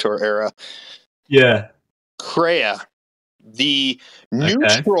of KOTOR era. Yeah. Kreia, the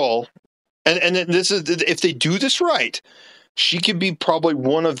neutral, and this is, if they do this right, she could be probably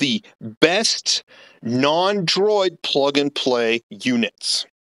one of the best non-droid plug-and-play units.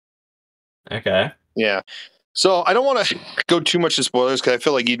 Okay. Yeah. So I don't want to go too much to spoilers because I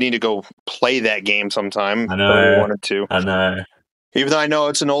feel like you need to go play that game sometime. I know. If you wanted to. I know. Even though I know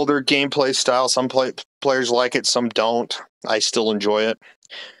it's an older gameplay style, some players like it, some don't. I still enjoy it.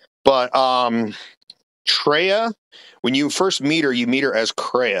 But Kreia, when you first meet her as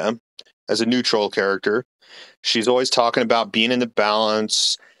Kreia, as a neutral character. She's always talking about being in the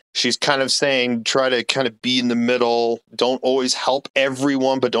balance. She's kind of saying, try to kind of be in the middle. Don't always help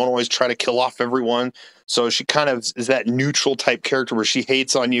everyone, but don't always try to kill off everyone. So she kind of is that neutral type character where she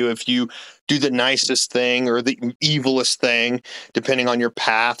hates on you if you do the nicest thing or the evilest thing, depending on your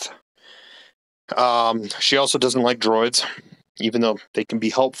path. She also doesn't like droids, even though they can be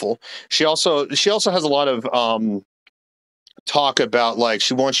helpful. She also has a lot of talk about, like,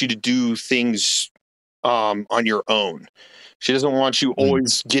 she wants you to do things on your own. She doesn't want you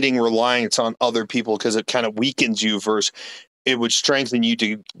always getting reliance on other people because it kind of weakens you versus it would strengthen you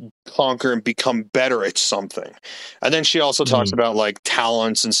to conquer and become better at something. And then she also talks about like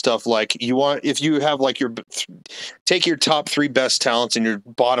talents and stuff. Like if you have like take your top 3 best talents and your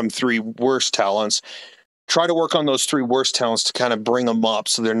bottom 3 worst talents, try to work on those 3 worst talents to kind of bring them up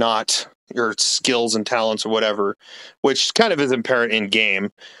so they're not your skills and talents or whatever, which kind of is apparent in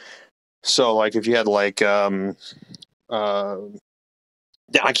game. So like if you had like I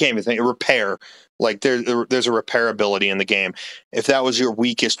can't even think. Repair, like there's a repair ability in the game. If that was your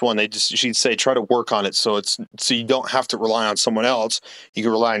weakest one, she'd say try to work on it so you don't have to rely on someone else. You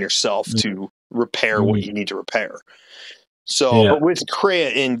can rely on yourself to repair what you need to repair. So, but with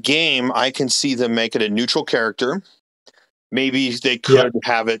Kreia in game, I can see them make it a neutral character. Maybe they could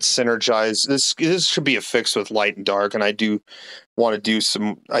have it synergize. This should be a fix with light and dark, and I do want to do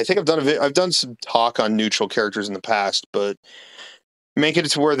some. I think I've done some talk on neutral characters in the past, but make it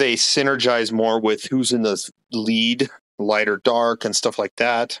to where they synergize more with who's in the lead. light or dark and stuff like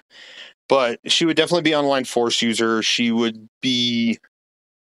that. But she would definitely be online force user. She would be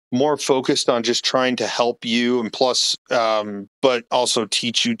more focused on just trying to help you, and plus, but also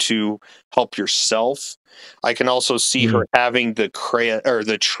teach you to help yourself. I can also see her having the Kreia or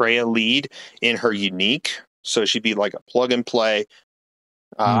the Treya lead in her unique, so she'd be like a plug and play.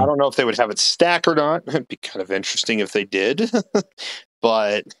 I don't know if they would have it stack or not. It'd be kind of interesting if they did.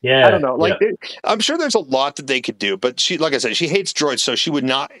 But I don't know. Like, I'm sure there's a lot that they could do. But she, like I said, she hates droids, so she would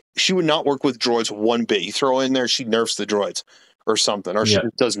not work with droids one bit. You throw in there, she nerfs the droids or something, or she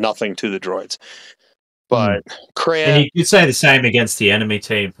does nothing to the droids. But Kreia, and you could say the same against the enemy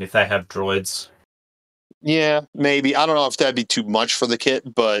team if they have droids. Yeah, maybe. I don't know if that'd be too much for the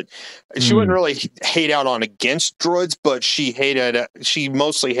kit, but she wouldn't really hate out on against droids, but she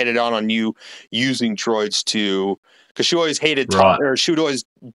mostly hated out on you using droids to, because she always hated or she would always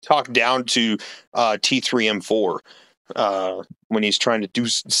talk down to T3M4 when he's trying to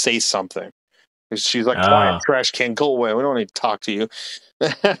say something. She's like, quiet, trash can, go away. We don't need to talk to you.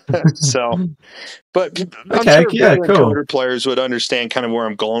 So, but I'm sure coder players would understand kind of where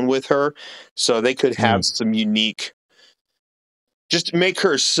I'm going with her, so they could have some unique, just make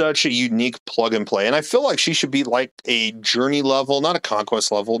her such a unique plug and play. And I feel like she should be like a journey level, not a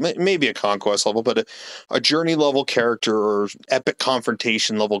conquest level, maybe a conquest level, but a journey level character or epic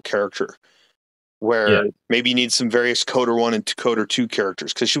confrontation level character, where maybe you need some various Coder 1 and Coder 2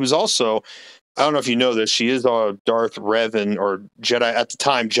 characters, because she was also, I don't know if you know this, she is a Darth Revan, or Jedi at the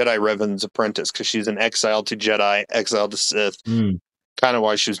time, Jedi Revan's apprentice, because she's an exile to Jedi, exile to Sith. Kind of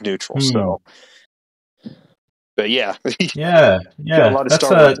why she was neutral. So, but yeah, got a lot of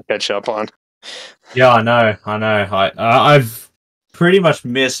Star Wars to catch up on. Yeah, I know. I've pretty much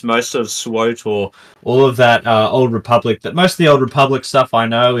missed most of SWOT, all of that Old Republic. That most of the Old Republic stuff I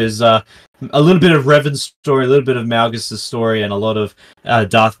know is a little bit of Revan's story, a little bit of Malgus' story, and a lot of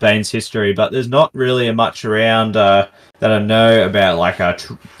Darth Bane's history. But there's not really much around that I know about, like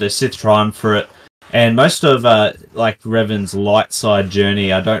the Sith Triumph for it. And most of like Revan's light side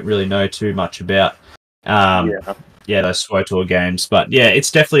journey, I don't really know too much about. Those SWOTOR games. But yeah, it's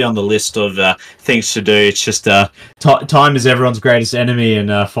definitely on the list of things to do. It's just time is everyone's greatest enemy,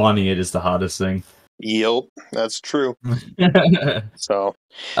 and finding it is the hardest thing. Yep, that's true. So,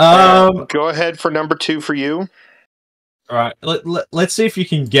 go ahead for number 2 for you. All right, let's see if you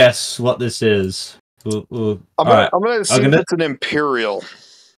can guess what this is. I'm gonna see if it's an Imperial.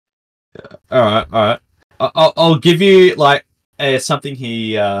 All right. I'll give you like something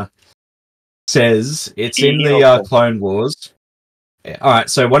he says. It's in the Clone Wars. All right,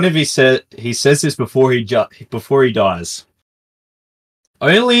 so one of he says this before he dies.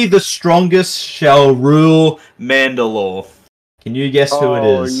 Only the strongest shall rule Mandalore. Can you guess who it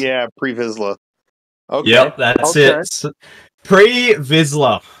is? Oh, yeah, pre-Vizsla. Okay. Yep, that's it.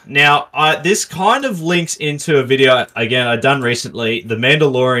 Pre-Vizsla. Now, this kind of links into a video, again, I've done recently, the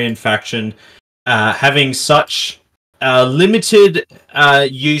Mandalorian faction having such limited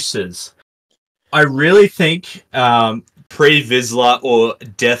uses. I really think pre-Vizsla or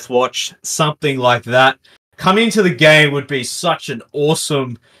Death Watch, something like that, coming into the game would be such an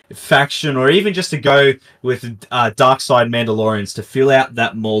awesome faction, or even just to go with dark side Mandalorians to fill out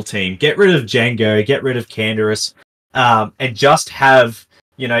that Maul team. Get rid of Jango, get rid of Canderous, and just have,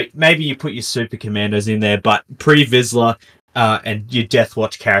 maybe you put your super commandos in there, but pre-Vizsla and your Death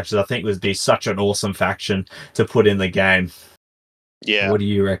Watch characters, I think would be such an awesome faction to put in the game. Yeah. What do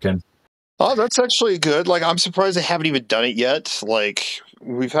you reckon? Oh, that's actually good. Like, I'm surprised they haven't even done it yet. Like,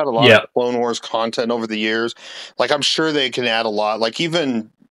 we've had a lot of Clone Wars content over the years. Like, I'm sure they can add a lot. Like, even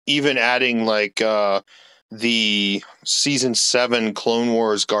adding like the season 7 Clone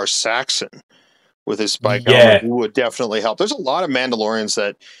Wars Gar Saxon with his spike helmet would definitely help. There's a lot of Mandalorians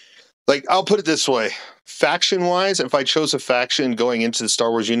that, like, I'll put it this way, faction wise, if I chose a faction going into the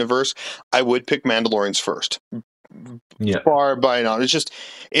Star Wars universe, I would pick Mandalorians first. Far by now. It's just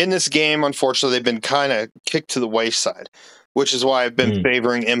in this game, unfortunately, they've been kind of kicked to the wayside, which is why I've been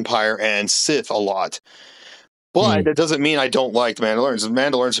favoring Empire and Sith a lot. But that doesn't mean I don't like the Mandalorians. The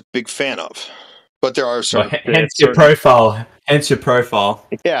Mandalorians I'm a big fan of. But there are certain... hence your profile.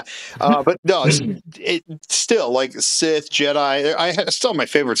 Yeah. But no, it still, like Sith, Jedi, I still have my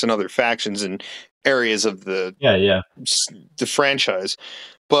favorites in other factions and areas of the franchise.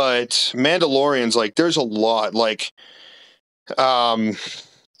 But Mandalorians, like, there's a lot. Like, if I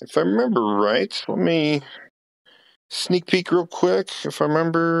remember right, let me sneak peek real quick. If I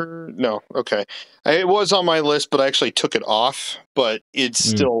remember, no, okay. It was on my list, but I actually took it off. But it's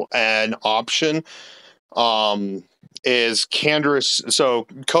still an option. is Canderous. So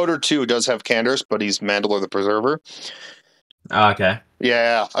Coder 2 does have Canderous, but he's Mandalore the Preserver. Okay.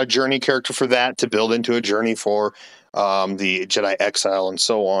 Yeah, a journey character for that to build into a journey for the Jedi Exile and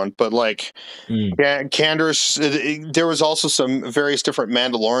so on. But like, Canderous, there was also some various different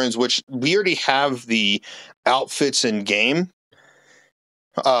Mandalorians, which we already have the outfits in game.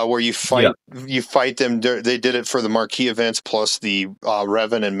 Where you fight them. They did it for the Marquee events plus the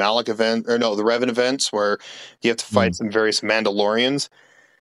Revan and Malak event, or no, the Revan events where you have to fight some various Mandalorians.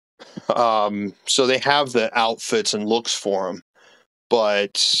 So they have the outfits and looks for them.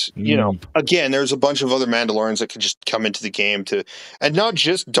 But, you know, again, there's a bunch of other Mandalorians that could just come into the game and not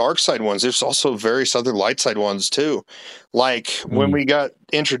just dark side ones. There's also various other light side ones too. Like when we got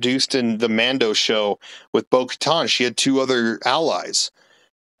introduced in the Mando show with Bo-Katan, she had 2 other allies.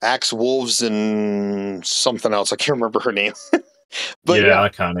 Axe Wolves and something else. I can't remember her name. But yeah, I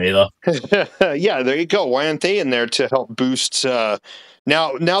can't either. Yeah, there you go. Why aren't they in there to help boost? Now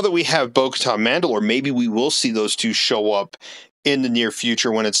that we have Bo-Katan Mandalore, maybe we will see those 2 show up in the near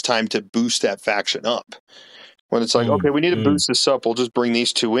future when it's time to boost that faction up. When it's like, okay, we need to boost this up, we'll just bring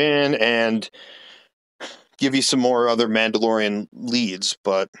these 2 in and give you some more other Mandalorian leads.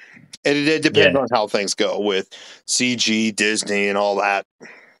 But it depends on how things go with CG, Disney, and all that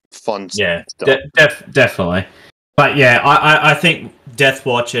fun stuff. Definitely. But yeah, I think Death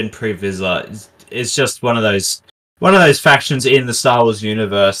Watch and Pre-Vizsla is just one of those factions in the Star Wars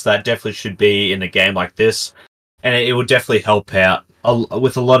universe that definitely should be in a game like this, and it will definitely help out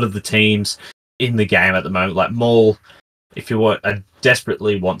with a lot of the teams in the game at the moment. Like Maul, if you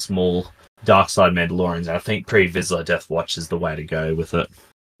desperately wants more dark side Mandalorians, I think Pre-Vizsla Death Watch is the way to go with it.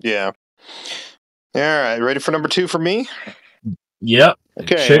 Yeah. All right, ready for number 2 for me? Yep.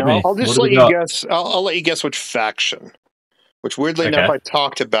 Okay, I'll just let you guess. I'll let you guess which faction. Which, weirdly enough, I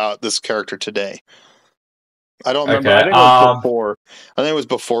talked about this character today. I don't remember. I think it was before. I think it was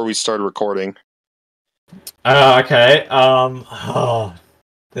before we started recording. Okay.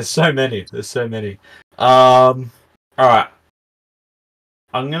 There's so many. All right.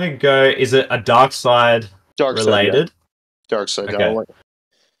 I'm gonna go. Is it a dark side related? Side, yeah. Dark side. Okay.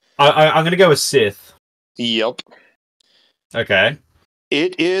 I'm gonna go with Sith. Yep. Okay.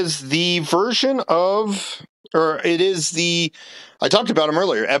 It is the version of, I talked about him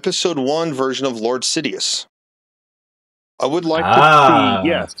earlier, episode 1 version of Lord Sidious. I would like to see,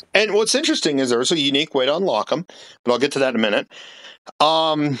 yes. And what's interesting is there's a unique way to unlock them, but I'll get to that in a minute.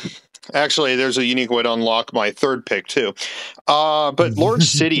 Actually, there's a unique way to unlock my third pick too. But Lord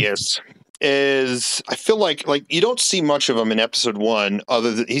Sidious is, I feel like you don't see much of him in episode 1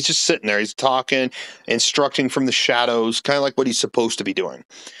 other than he's just sitting there, he's talking, instructing from the shadows, kind of like what he's supposed to be doing.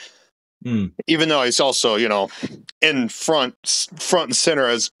 Even though he's also, in front and center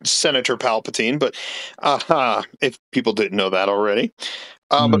as Senator Palpatine, but if people didn't know that already.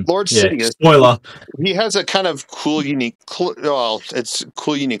 But Lord Sidious, spoiler, he has a kind of cool, unique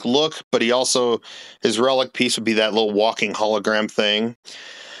look, but he also, his relic piece would be that little walking hologram thing.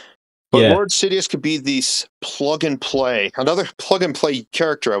 But Lord Sidious could be this another plug and play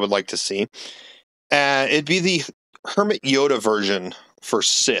character I would like to see. It'd be the Hermit Yoda version for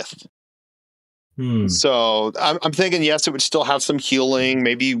Sith. So I'm thinking, yes, it would still have some healing,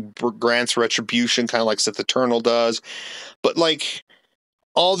 maybe grants retribution, kind of like Sith Eternal does. But like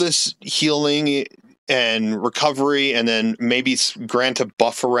all this healing and recovery, and then maybe grant a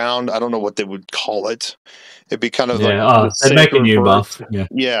buff around. I don't know what they would call it. It'd be kind of like they'd make a new buff.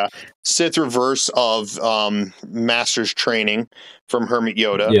 Yeah, Sith reverse of Master's training from Hermit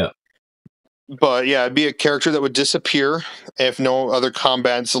Yoda. Yeah. But yeah, it'd be a character that would disappear if no other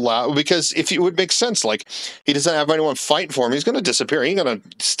combat's allowed. Because if it would make sense, like he doesn't have anyone fighting for him, he's going to disappear. He ain't going to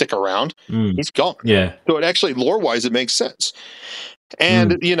stick around. He's gone. Yeah. So it actually, lore-wise, it makes sense.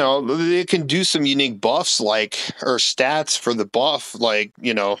 And they can do some unique buffs, or stats for the buff, I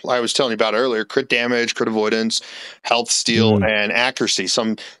was telling you about earlier: crit damage, crit avoidance, health steal, and accuracy.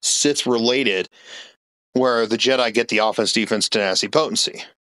 Some Sith related, where the Jedi get the offense, defense, tenacity, potency.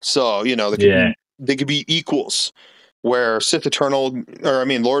 So, they could be equals, where Sith Eternal,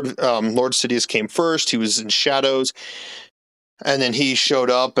 Lord Sidious came first. He was in shadows, and then he showed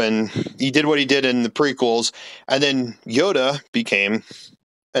up and he did what he did in the prequels. And then Yoda became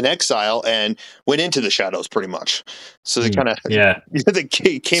an exile and went into the shadows pretty much. So they kind of,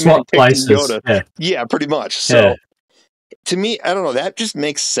 they came swap places. Yoda. Yeah, pretty much. So to me, I don't know, that just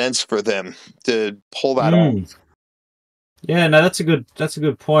makes sense for them to pull that off. Yeah, no, that's a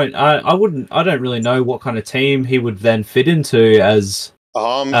good point. I don't really know what kind of team he would then fit into as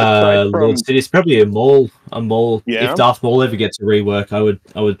Lord Sidious. Probably a Maul. Yeah. If Darth Maul ever gets a rework,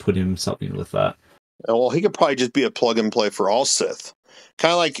 I would put him something with that. Well, he could probably just be a plug and play for all Sith.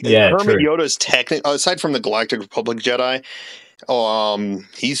 Kind of like Hermit true. Yoda's aside from the Galactic Republic Jedi,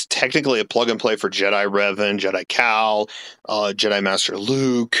 he's technically a plug and play for Jedi Revan, Jedi Cal, Jedi Master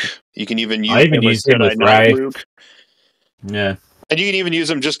Luke. You can even use him with Jedi Knight Luke. Yeah. And you can even use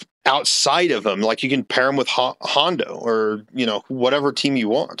him just outside of him. Like you can pair him with Hondo or, whatever team you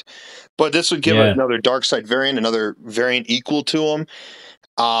want. But this would give us another dark side variant, another variant equal to him.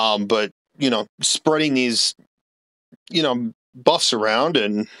 But, spreading these, buffs around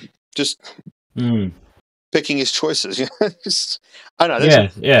and just picking his choices. I don't know.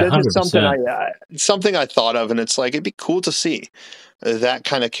 This is something I thought of, and it's like, it'd be cool to see that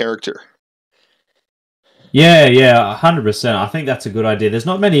kind of character. Yeah, 100%. I think that's a good idea. There's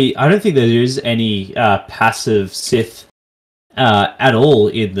not many. I don't think there is any passive Sith at all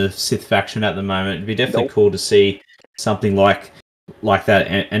in the Sith faction at the moment. It'd be definitely cool to see something like that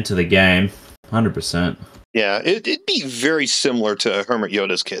enter the game. 100%. Yeah, it'd be very similar to Hermit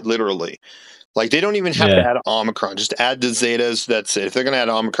Yoda's kid, literally. Like, they don't even have to add Omicron. Just add the Zetas, that's it. If they're going to add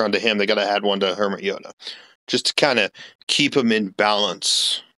Omicron to him, they got to add one to Hermit Yoda. Just to kind of keep him in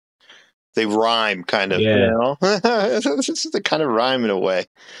balance. They rhyme, kind of, They kind of rhyme in a way.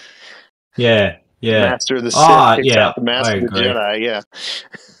 Yeah. Master of the Sith kicks out the Master of the Jedi,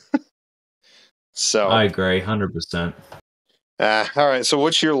 So I agree, 100%. All right, so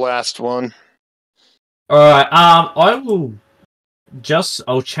what's your last one? All right, I will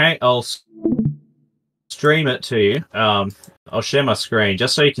I'll stream it to you. I'll share my screen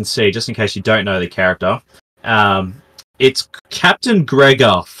just so you can see, just in case you don't know the character. It's Captain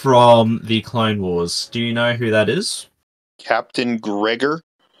Gregor from the Clone Wars. Do you know who that is? Captain Gregor?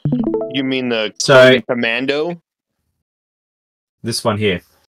 You mean the Commando? This one here.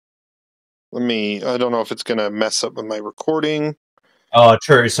 I don't know if it's going to mess up with my recording. Oh,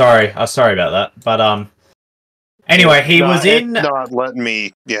 true. Sorry. Sorry about that. But, anyway, he was in... It's not letting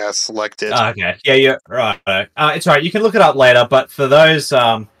me, select it. Okay. Yeah, you're right. It's all right. You can look it up later, but for those,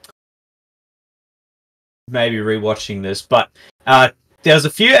 maybe rewatching this, but, there was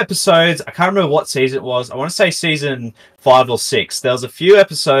a few episodes, I can't remember what season it was, I want to say season 5 or 6, there was a few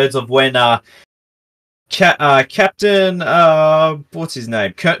episodes of when, Captain, what's his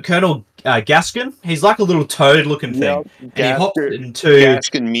name? Colonel Gaskin. He's like a little toad-looking thing. And he hopped into...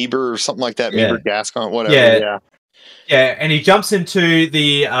 Gaskin Meeber or something like that. Meeber Gascon, whatever. Yeah, and he jumps into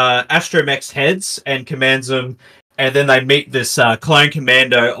the astromech's heads and commands them, and then they meet this clone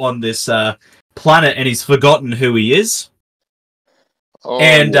commando on this planet, and he's forgotten who he is.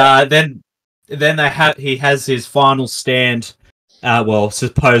 Then he has his final stand...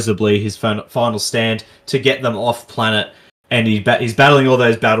 supposedly his final stand to get them off planet, and he's battling all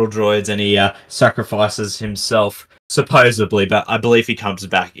those battle droids, and he sacrifices himself, supposedly, but I believe he comes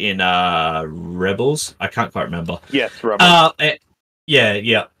back in Rebels. I can't quite remember. Yes, Rebels.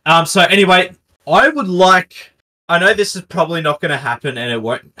 So anyway, I know this is probably not going to happen, and it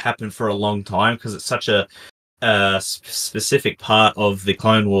won't happen for a long time, because it's such a specific part of the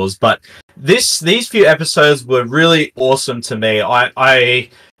Clone Wars, but these few episodes were really awesome to me.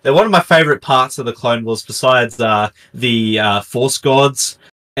 They're one of my favorite parts of the Clone Wars, besides the Force Gods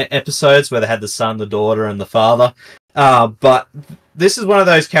episodes where they had the son, the daughter, and the father. But this is one of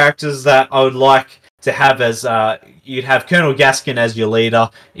those characters that I would like to have as you'd have Colonel Gaskin as your leader.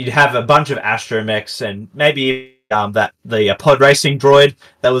 You'd have a bunch of astromechs, and maybe the pod racing droid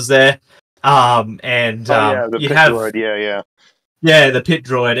that was there. The you'd pit have droid, the pit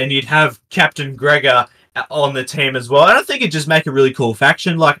droid, and you'd have Captain Gregor on the team as well. And I think it'd just make a really cool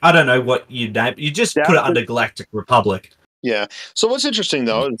faction. Like, I don't know what you'd name. You just put it under Galactic Republic. Yeah. So what's interesting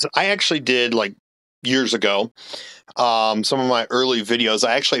though is I actually did, like, years ago, some of my early videos.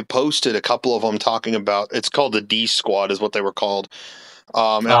 I actually posted a couple of them talking about. It's called the D Squad, is what they were called.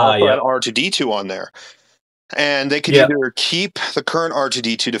 And I also had R2D2 on there. And they could either keep the current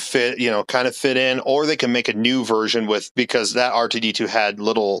R2D2 to fit in, or they can make a new version because that R2D2 had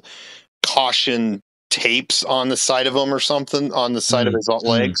little caution tapes on the side of him or something, on the side of his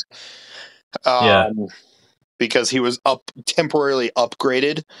legs. Because he was temporarily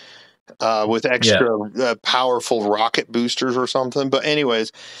upgraded with extra powerful rocket boosters or something. But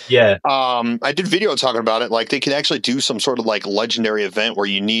anyways, I did video talking about it. Like, they can actually do some sort of like legendary event where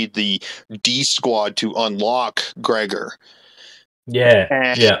you need the D Squad to unlock Gregor.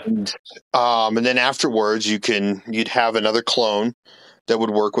 And then afterwards you'd have another clone that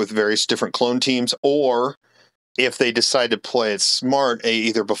would work with various different clone teams, or if they decide to play it smart,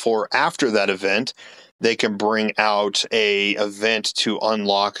 either before or after that event, they can bring out a event to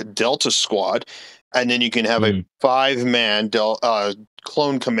unlock Delta Squad, and then you can have a 5-man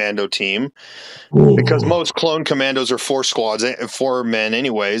clone commando team. Ooh. Because most clone commandos are 4 squads, 4 men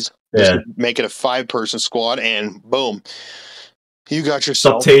anyways. Yeah. Just make it a 5-person squad, and boom, you got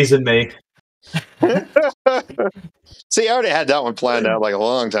yourself. Stop teasing me. See, I already had that one planned out like a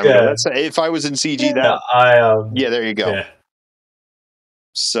long time ago. That's if I was in CG. Yeah, there you go. Yeah.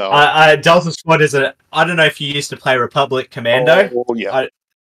 So, Delta Squad is I don't know if you used to play Republic Commando. Oh yeah.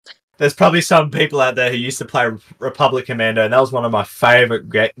 There's probably some people out there who used to play Republic Commando, and that was one of my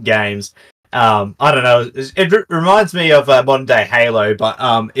favorite games. I don't know. It reminds me of modern day Halo, but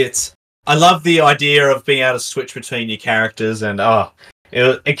I love the idea of being able to switch between your characters and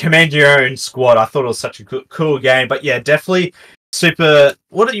command your own squad. I thought it was such a cool game. But yeah, definitely super.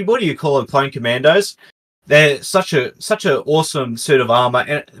 What do you call them? Clone commandos. They're such a awesome suit of armor,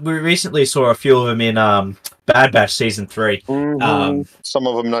 and we recently saw a few of them in Bad Batch Season 3. Mm-hmm. Some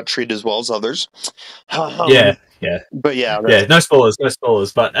of them not treated as well as others. Yeah. But yeah, no spoilers.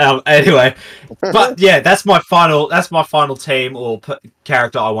 But anyway, but yeah, that's my final team or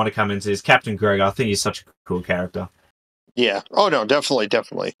character I want to come into is Captain Gregor. I think he's such a cool character. Yeah. Oh no,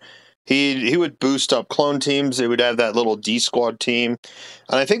 definitely. He would boost up clone teams. It would have that little D squad team,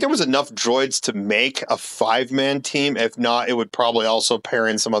 and I think there was enough droids to make a 5-man team. If not, it would probably also pair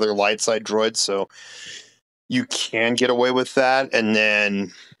in some other light side droids, so you can get away with that, and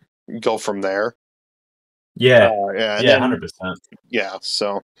then go from there. Yeah, 100%. Yeah,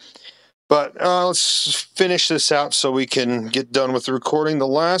 so. But let's finish this out so we can get done with the recording. The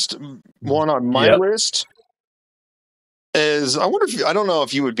last one on my list is, I don't know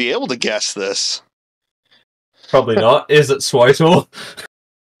if you would be able to guess this. Probably not. Is it SWTOR?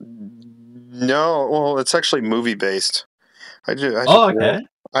 No, well, it's actually movie based. Okay.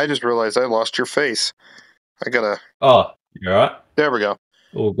 I just realized I lost your face. I gotta. Oh, you're right. There we go.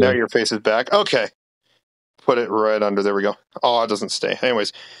 Now your face is back. Okay. Put it right under. There we go. Oh, it doesn't stay.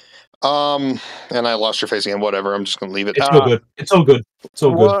 Anyways. And I lost your face again. Whatever. I'm just gonna leave it. It's all good. It's all good. It's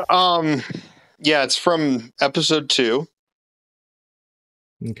all good. Yeah, it's from episode 2.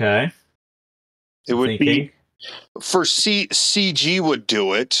 Okay. It would be for CG would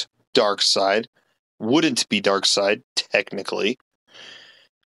do it. Dark Side wouldn't be Dark Side technically.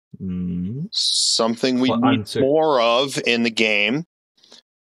 Something we need more of in the game.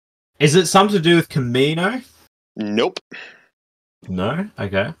 Is it something to do with Camino? Nope. No.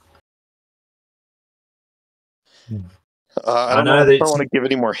 Okay. I don't know. I don't want to give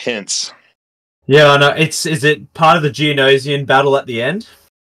any more hints. Yeah, I know. Is it part of the Geonosian battle at the end?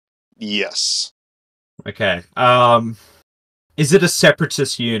 Yes. Okay. Is it a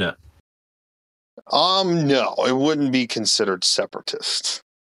separatist unit? No, it wouldn't be considered separatist.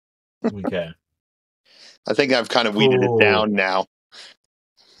 Okay. I think I've kind of weeded it down now.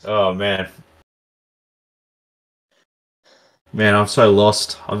 Oh man. Man, I'm so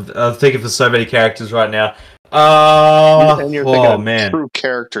lost. I'm thinking for so many characters right now. And you're thinking of true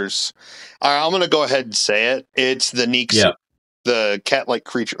characters. All right, I'm going to go ahead and say it. It's the Nexu, the cat-like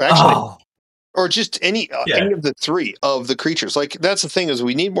creature. Actually, or just any of the 3 of the creatures. Like, that's the thing, is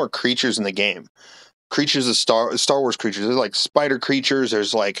we need more creatures in the game. Creatures of Star Wars creatures. There's like spider creatures.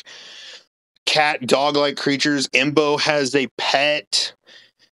 There's like cat, dog-like creatures. Imbo has a pet.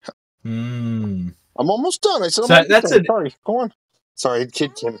 I'm almost done. I said, sorry, go on. Sorry,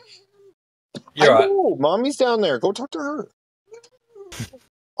 kid Tim. You're right. Mommy's down there. Go talk to her.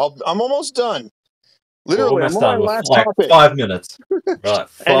 I'm almost done. Literally, I'm on my last topic. 5 minutes. Right,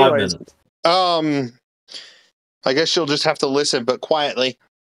 5 minutes. I guess you'll just have to listen, but quietly.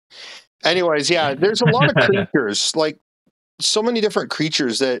 Anyways, yeah, there's a lot of creatures, like so many different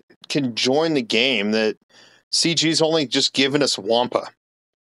creatures that can join the game that CG's only just given us Wampa.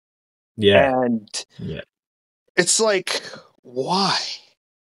 Yeah. And it's like, why?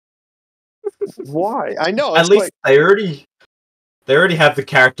 Why? I know. At least they already have the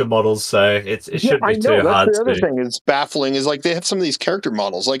character models, so it shouldn't be too hard. That's the other thing is baffling is like they have some of these character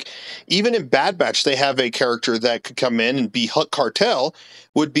models. Like even in Bad Batch, they have a character that could come in and be Huck Cartel.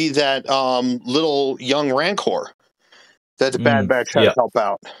 Would be that little young Rancor that the Bad Batch had to help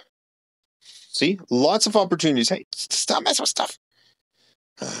out. See, lots of opportunities. Hey, stop messing with stuff.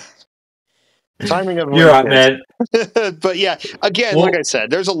 Timing of you're right, man. But yeah, again, like I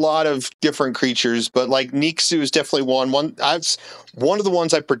said, there's a lot of different creatures, but like Nexu is definitely one of the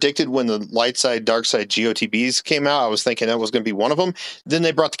ones I predicted when the light side, dark side GOTBs came out. I was thinking that was going to be one of them. Then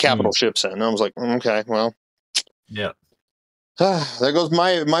they brought the capital ships in, and I was like, okay, well, yeah. There goes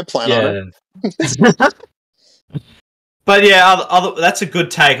my plan on it. But yeah, that's a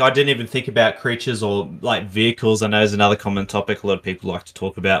good take. I didn't even think about creatures or like vehicles. I know is another common topic a lot of people like to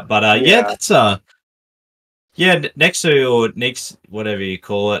talk about. But that's Yeah, Nexu or Nix, whatever you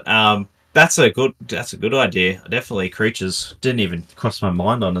call it. That's a good idea. Definitely creatures. Didn't even cross my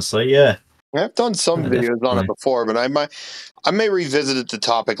mind, honestly. Yeah. I've done some videos Definitely. on it before, but I may revisit the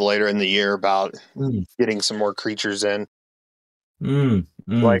topic later in the year about getting some more creatures in.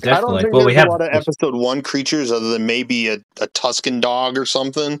 Like, I don't Definitely. think Well, there's we a have. lot of episode 1 creatures other than maybe a Tuscan dog or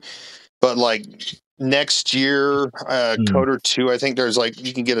something. But like next year, Coder 2, I think there's like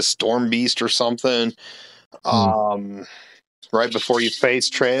you can get a Storm Beast or something. Right before you face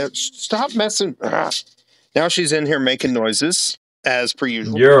trans. Stop messing. Now she's in here making noises as per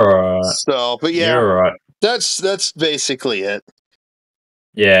usual. You're right. So, but yeah, You're right. that's basically it.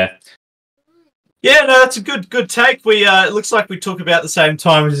 Yeah. Yeah, no, that's a good take. We it looks like we took about the same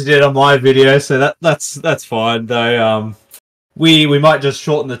time as you did on my video, so that's fine though. We might just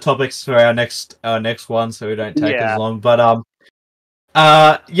shorten the topics for our next one, so we don't take as long. But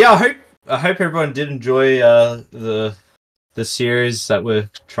yeah, I hope everyone did enjoy the series that we're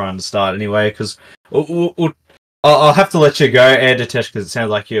trying to start anyway. Because I'll have to let you go, Editesh, because it sounds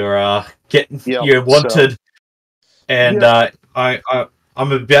like you're you're wanted, and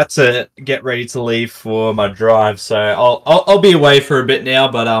I'm about to get ready to leave for my drive, so I'll be away for a bit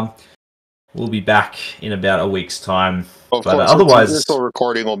now, but we'll be back in about a week's time. Well, of but course, otherwise, this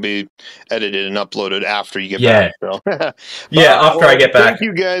recording will be edited and uploaded after you get back. So. After I get back. Thank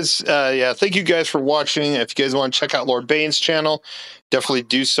you guys. Thank you guys for watching. If you guys want to check out Lord Bane's channel, definitely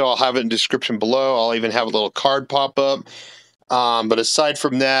do so. I'll have it in the description below. I'll even have a little card pop up. But aside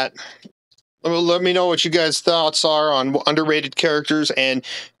from that, let me know what you guys' thoughts are on underrated characters and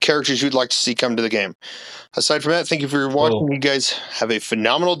characters you'd like to see come to the game. Aside from that, thank you for watching. Cool. You guys have a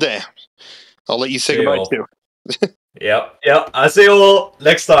phenomenal day. I'll let you say goodbye too. Yep. I'll see you all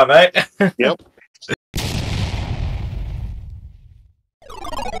next time, mate. Yep.